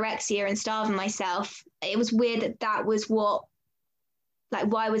from anorexia and starving myself. It was weird that that was what, like,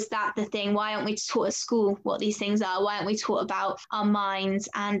 why was that the thing? Why aren't we taught at school what these things are? Why aren't we taught about our minds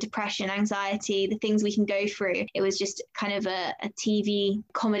and depression, anxiety, the things we can go through? It was just kind of a TV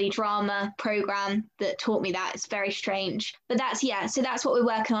comedy drama program that taught me that. It's very strange. But so that's what we're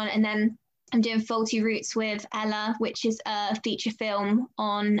working on. And then I'm doing Faulty Roots with Ella, which is a feature film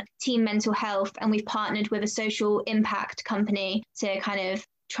on teen mental health. And we've partnered with a social impact company to kind of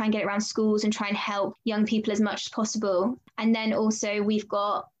try and get it around schools and try and help young people as much as possible. And then also we've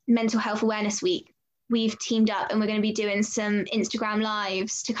got Mental Health Awareness Week. We've teamed up and we're going to be doing some Instagram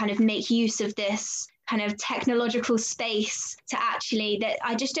lives to kind of make use of this kind of technological space to actually, that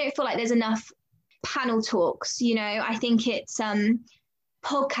I just don't feel like there's enough panel talks. You know, I think it's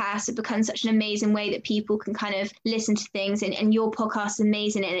podcasts have become such an amazing way that people can kind of listen to things, and your podcast is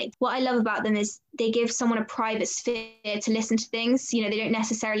amazing. And what I love about them is they give someone a private sphere to listen to things. You know, they don't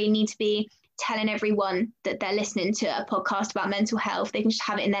necessarily need to be telling everyone that they're listening to a podcast about mental health. They can just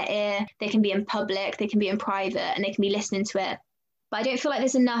have it in their ear. They can be in public, they can be in private, and they can be listening to it. But I don't feel like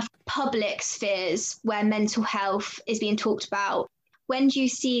there's enough public spheres where mental health is being talked about. When do you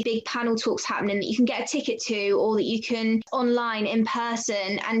see big panel talks happening that you can get a ticket to, or that you can online in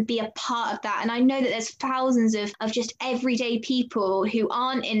person and be a part of that? And I know that there's thousands of just everyday people who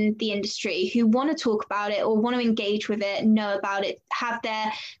aren't in the industry who want to talk about it or want to engage with it, know about it, have their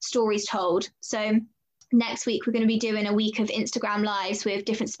stories told. So next week, we're going to be doing a week of Instagram lives with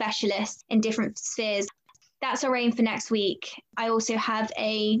different specialists in different spheres. That's our aim for next week. I also have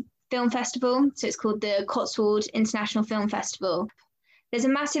a film festival. So it's called the Cotswold International Film Festival. There's a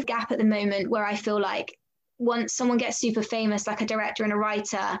massive gap at the moment where I feel like once someone gets super famous, like a director and a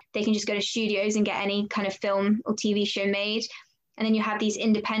writer, they can just go to studios and get any kind of film or TV show made. And then you have these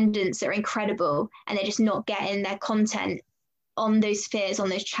independents that are incredible and they're just not getting their content on those spheres, on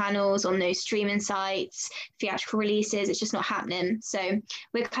those channels, on those streaming sites, theatrical releases. It's just not happening. So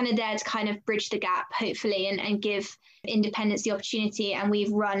we're kind of there to kind of bridge the gap, hopefully, and give independents the opportunity. And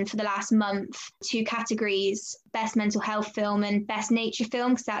we've run for the last month 2 categories: best mental health film and best nature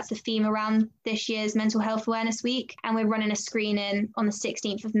film, because that's the theme around this year's Mental Health Awareness Week. And we're running a screening on the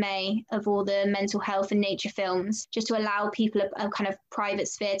 16th of May of all the mental health and nature films, just to allow people a kind of private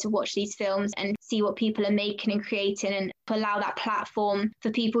sphere to watch these films and see what people are making and creating, and to allow that platform for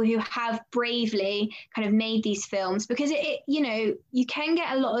people who have bravely kind of made these films. Because it you know, you can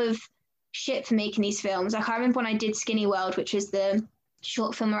get a lot of shit for making these films. Like I remember when I did Skinny World, which was the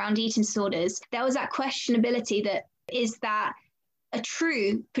short film around eating disorders, there was that questionability that is that a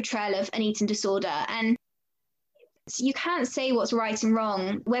true portrayal of an eating disorder? And you can't say what's right and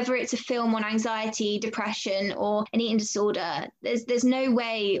wrong, whether it's a film on anxiety, depression, or an eating disorder. There's no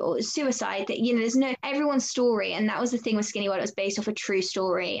way, or suicide, that, you know, there's no, everyone's story. And that was the thing with Skinny World, it was based off a true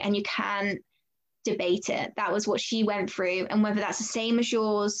story, and you can't debate it. That was what she went through, and whether that's the same as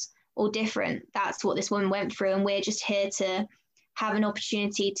yours or different, that's what this woman went through. And we're just here to have an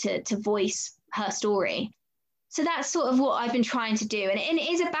opportunity to voice her story. So that's sort of what I've been trying to do. And it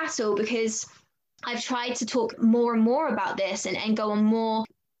is a battle, because I've tried to talk more and more about this and go on more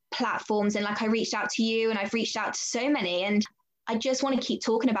platforms. And like, I reached out to you and I've reached out to so many, and I just want to keep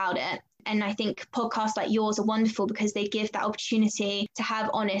talking about it. And I think podcasts like yours are wonderful because they give that opportunity to have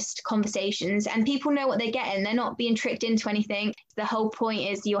honest conversations, and people know what they're getting. They're not being tricked into anything. The whole point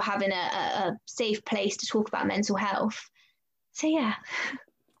is you're having a safe place to talk about mental health. So yeah.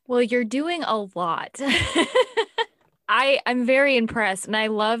 Well, you're doing a lot. I'm very impressed, and I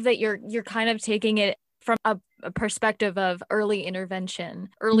love that you're kind of taking it from a perspective of early intervention,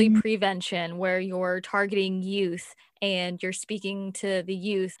 early Mm, prevention, where you're targeting youth and you're speaking to the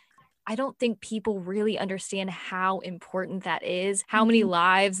youth. I don't think people really understand how important that is, how many mm,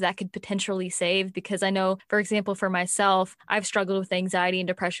 lives that could potentially save. Because I know, for example, for myself, I've struggled with anxiety and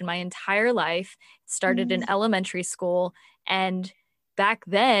depression my entire life. It started in mm, elementary school. And back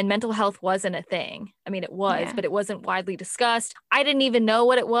then, mental health wasn't a thing. I mean, it was, yeah. but it wasn't widely discussed. I didn't even know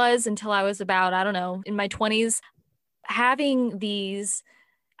what it was until I was about, I don't know, in my 20s. Having these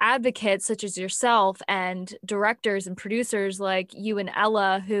advocates such as yourself and directors and producers like you and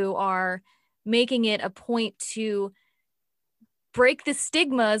Ella who are making it a point to break the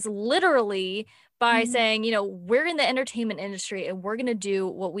stigmas literally by Mm, saying, we're in the entertainment industry and we're going to do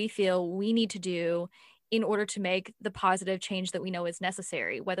what we feel we need to do in order to make the positive change that we know is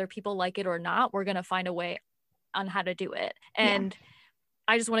necessary. Whether people like it or not, we're going to find a way on how to do it. yeah. And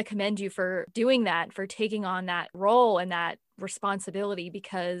I just want to commend you for doing that, for taking on that role and that responsibility,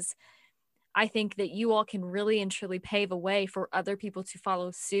 because I think that you all can really and truly pave a way for other people to follow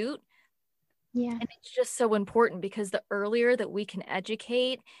suit. Yeah. And it's just so important because the earlier that we can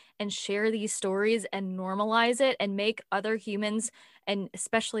educate and share these stories and normalize it and make other humans, and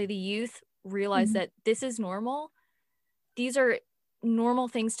especially the youth, realize Mm, that this is normal. These are normal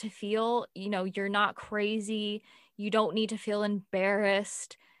things to feel. You're not crazy. You don't need to feel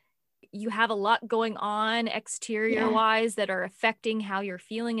embarrassed. You have a lot going on exterior yeah. wise that are affecting how you're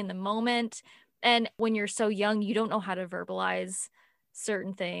feeling in the moment. And when you're so young, you don't know how to verbalize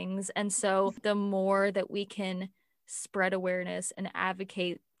certain things. And so the more that we can spread awareness and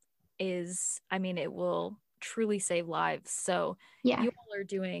advocate I mean, it will truly save lives. So Yeah. you all are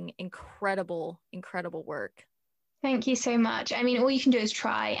doing incredible, incredible work. Thank you so much. I mean, all you can do is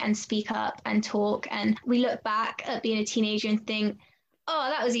try and speak up and talk. And we look back at being a teenager and think, oh,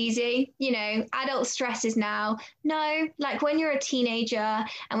 that was easy. Adult stresses now. No, like when you're a teenager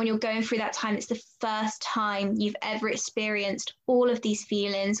and when you're going through that time, it's the first time you've ever experienced all of these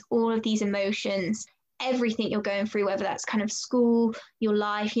feelings, all of these emotions, everything you're going through, whether that's kind of school, your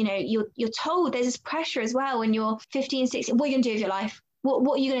life, you're told there's this pressure as well when you're 15, 16. What are you going to do with your life?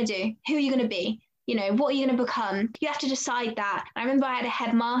 What are you going to do? Who are you going to be? What are you going to become? You have to decide that. I remember I had a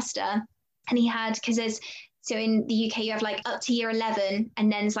headmaster and he had, because so in the UK, you have like up to year 11,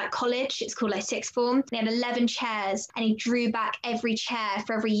 and then it's like college, it's called like sixth form. They had 11 chairs, and he drew back every chair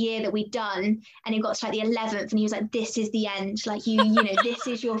for every year that we'd done. And he got to like the 11th, and he was like, this is the end. Like, this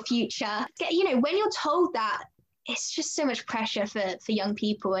is your future. When you're told that, it's just so much pressure for young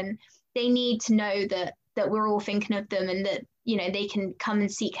people, and they need to know that we're all thinking of them and that, they can come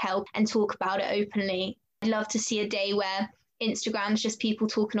and seek help and talk about it openly. I'd love to see a day where Instagram's just people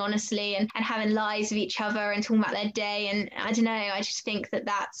talking honestly and having lives of each other and talking about their day. And I don't know, I just think that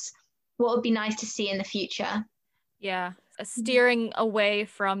that's what would be nice to see in the future. Yeah. Steering away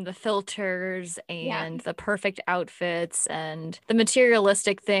from the filters Yeah. and the perfect outfits and the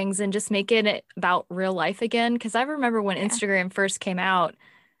materialistic things and just making it about real life again. Because I remember when Yeah. Instagram first came out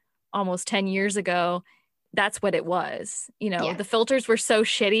almost 10 years ago, that's what it was. Yeah. The filters were so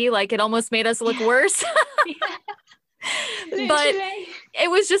shitty, like it almost made us look Yeah. worse. Yeah. But Literally. it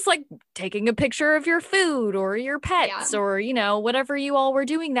was just like taking a picture of your food or your Yeah. pets or, whatever you all were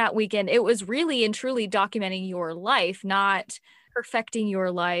doing that weekend. It was really and truly documenting your life, not perfecting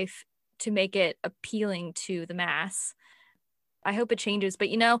your life to make it appealing to the mass. I hope it changes. But,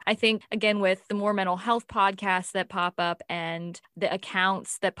 I think, again, with the more mental health podcasts that pop up and the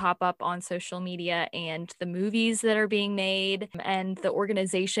accounts that pop up on social media and the movies that are being made and the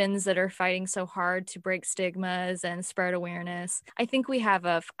organizations that are fighting so hard to break stigmas and spread awareness, I think we have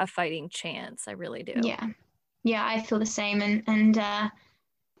a fighting chance. I really do. Yeah. Yeah, I feel the same. And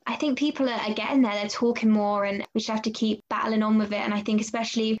I think people are getting there. They're talking more, and we should have to keep battling on with it. And I think,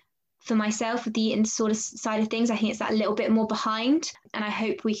 especially for myself, with the eating disorder side of things, I think it's that little bit more behind. And I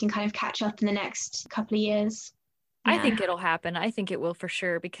hope we can kind of catch up in the next couple of years. I Yeah. think it'll happen. I think it will for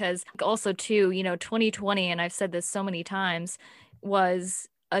sure. Because also, too, 2020, and I've said this so many times, was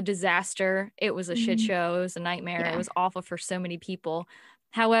a disaster. It was a shit Mm, show. It was a nightmare. It yeah. was awful for so many people.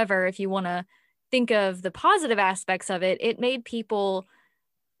 However, if you want to think of the positive aspects of it, it made people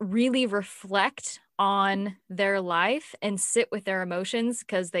really reflect on their life and sit with their emotions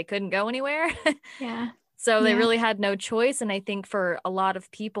because they couldn't go anywhere. Yeah. So they Yeah. really had no choice. And I think for a lot of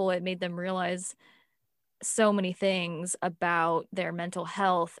people, it made them realize so many things about their mental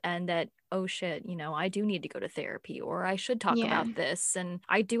health and that, oh shit, I do need to go to therapy or I should talk Yeah. about this and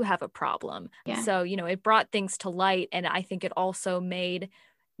I do have a problem. Yeah. So, it brought things to light. And I think it also made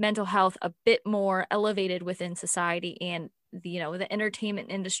mental health a bit more elevated within society and the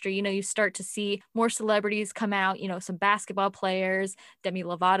entertainment industry. You start to see more celebrities come out, some basketball players. Demi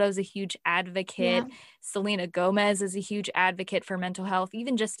Lovato is a huge advocate. Yeah. Selena Gomez is a huge advocate for mental health.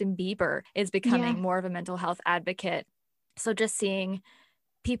 Even Justin Bieber is becoming more of a mental health advocate. So just seeing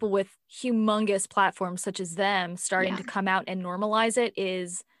people with humongous platforms such as them starting to come out and normalize it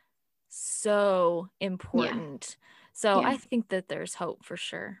is so important. So I think that there's hope for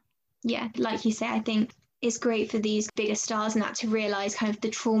sure. Yeah, like you say, I think it's great for these bigger stars and that to realize kind of the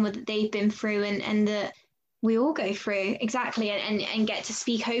trauma that they've been through and that we all go through exactly and get to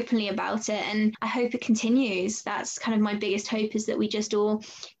speak openly about it. And I hope it continues. That's kind of my biggest hope, is that we just all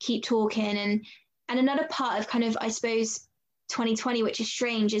keep talking. And another part of kind of, I suppose, 2020, which is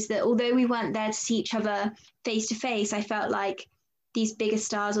strange, is that although we weren't there to see each other face to face, I felt like these bigger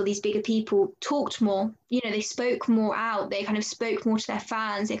stars or these bigger people talked more. They spoke more out. They kind of spoke more to their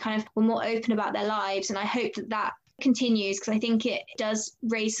fans. They kind of were more open about their lives. And I hope that continues, because I think it does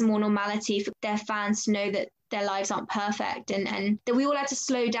raise some more normality for their fans to know that their lives aren't perfect and that we all had to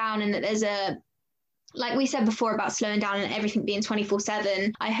slow down, and that there's like we said before about slowing down and everything being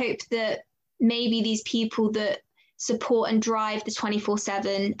 24/7. I hope that maybe these people that support and drive the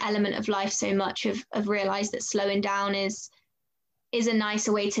 24/7 element of life so much have realized that slowing down is a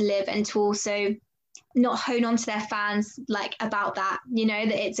nicer way to live, and to also not hone on to their fans like about that, that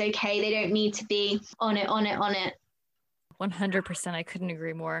it's okay. They don't need to be on it. 100%. I couldn't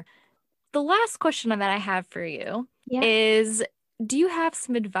agree more. The last question that I have for you is, do you have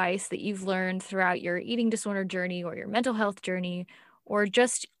some advice that you've learned throughout your eating disorder journey or your mental health journey or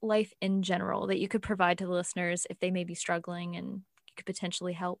just life in general that you could provide to the listeners if they may be struggling and you could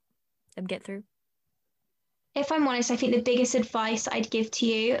potentially help them get through? If I'm honest, I think the biggest advice I'd give to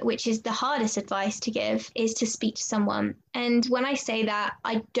you, which is the hardest advice to give, is to speak to someone. And when I say that,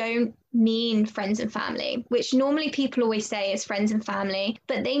 I don't mean friends and family, which normally people always say is friends and family,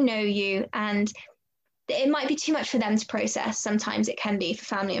 but they know you and it might be too much for them to process. Sometimes it can be for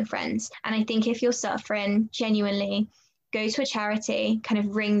family and friends. And I think if you're suffering, genuinely, go to a charity, kind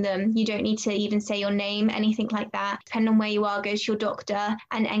of ring them. You don't need to even say your name, anything like that. Depending on where you are, go to your doctor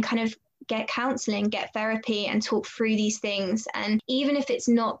and kind of get counseling, get therapy and talk through these things. And even if it's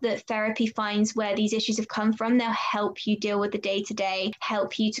not that therapy finds where these issues have come from, they'll help you deal with the day-to-day,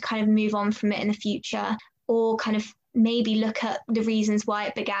 help you to kind of move on from it in the future, or kind of maybe look at the reasons why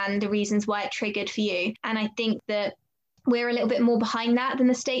it began, the reasons why it triggered for you. And I think that we're a little bit more behind that than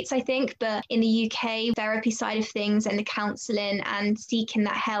the States, I think. But in the UK, therapy side of things and the counseling and seeking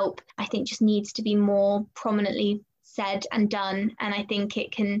that help, I think just needs to be more prominently said and done. And I think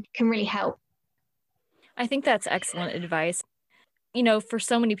it can really help. I think that's excellent advice. For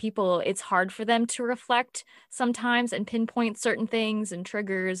so many people, it's hard for them to reflect sometimes and pinpoint certain things and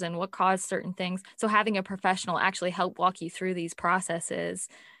triggers and what caused certain things. So having a professional actually help walk you through these processes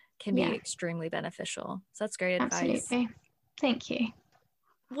can be extremely beneficial. So that's great advice. Absolutely. Thank you.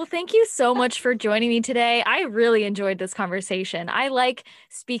 Well, thank you so much for joining me today. I really enjoyed this conversation. I like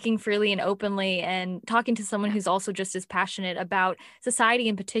speaking freely and openly and talking to someone who's also just as passionate about society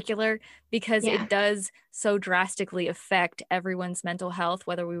in particular, because it does so drastically affect everyone's mental health,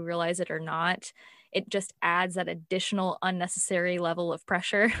 whether we realize it or not. It just adds that additional unnecessary level of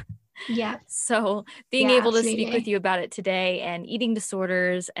pressure. Yeah. So being able to speak with you about it today and eating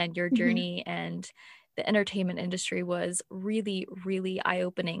disorders and your journey and the entertainment industry was really, really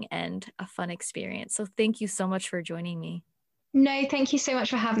eye-opening and a fun experience. So thank you so much for joining me. No, thank you so much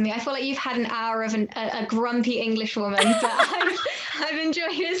for having me. I feel like you've had an hour of a grumpy English woman, but I've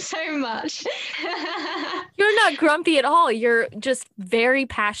enjoyed it so much. You're not grumpy at all. You're just very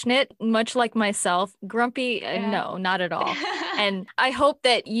passionate, much like myself. Grumpy, no, not at all. And I hope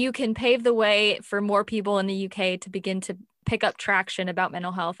that you can pave the way for more people in the UK to begin to pick up traction about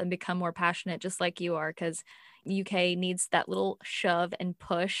mental health and become more passionate, just like you are, because UK needs that little shove and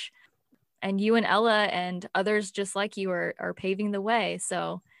push. And you and Ella and others just like you are paving the way.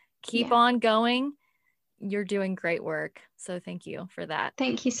 So keep on going. You're doing great work. So thank you for that.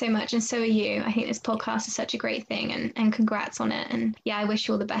 Thank you so much. And so are you. I think this podcast is such a great thing and congrats on it. And I wish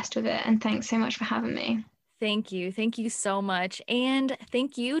you all the best with it. And thanks so much for having me. Thank you. Thank you so much. And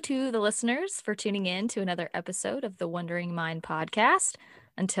thank you to the listeners for tuning in to another episode of the Wondering Mind podcast.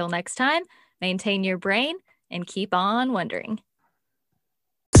 Until next time, maintain your brain and keep on wondering.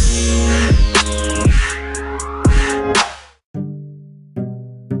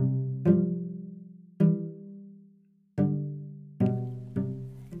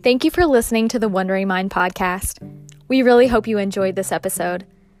 Thank you for listening to the Wondering Mind podcast. We really hope you enjoyed this episode.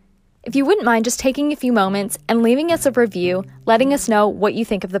 If you wouldn't mind just taking a few moments and leaving us a review, letting us know what you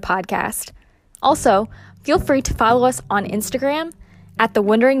think of the podcast. Also, feel free to follow us on Instagram at the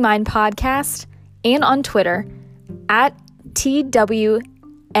Wondering Mind Podcast and on Twitter at TWM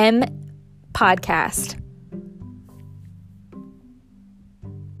Podcast.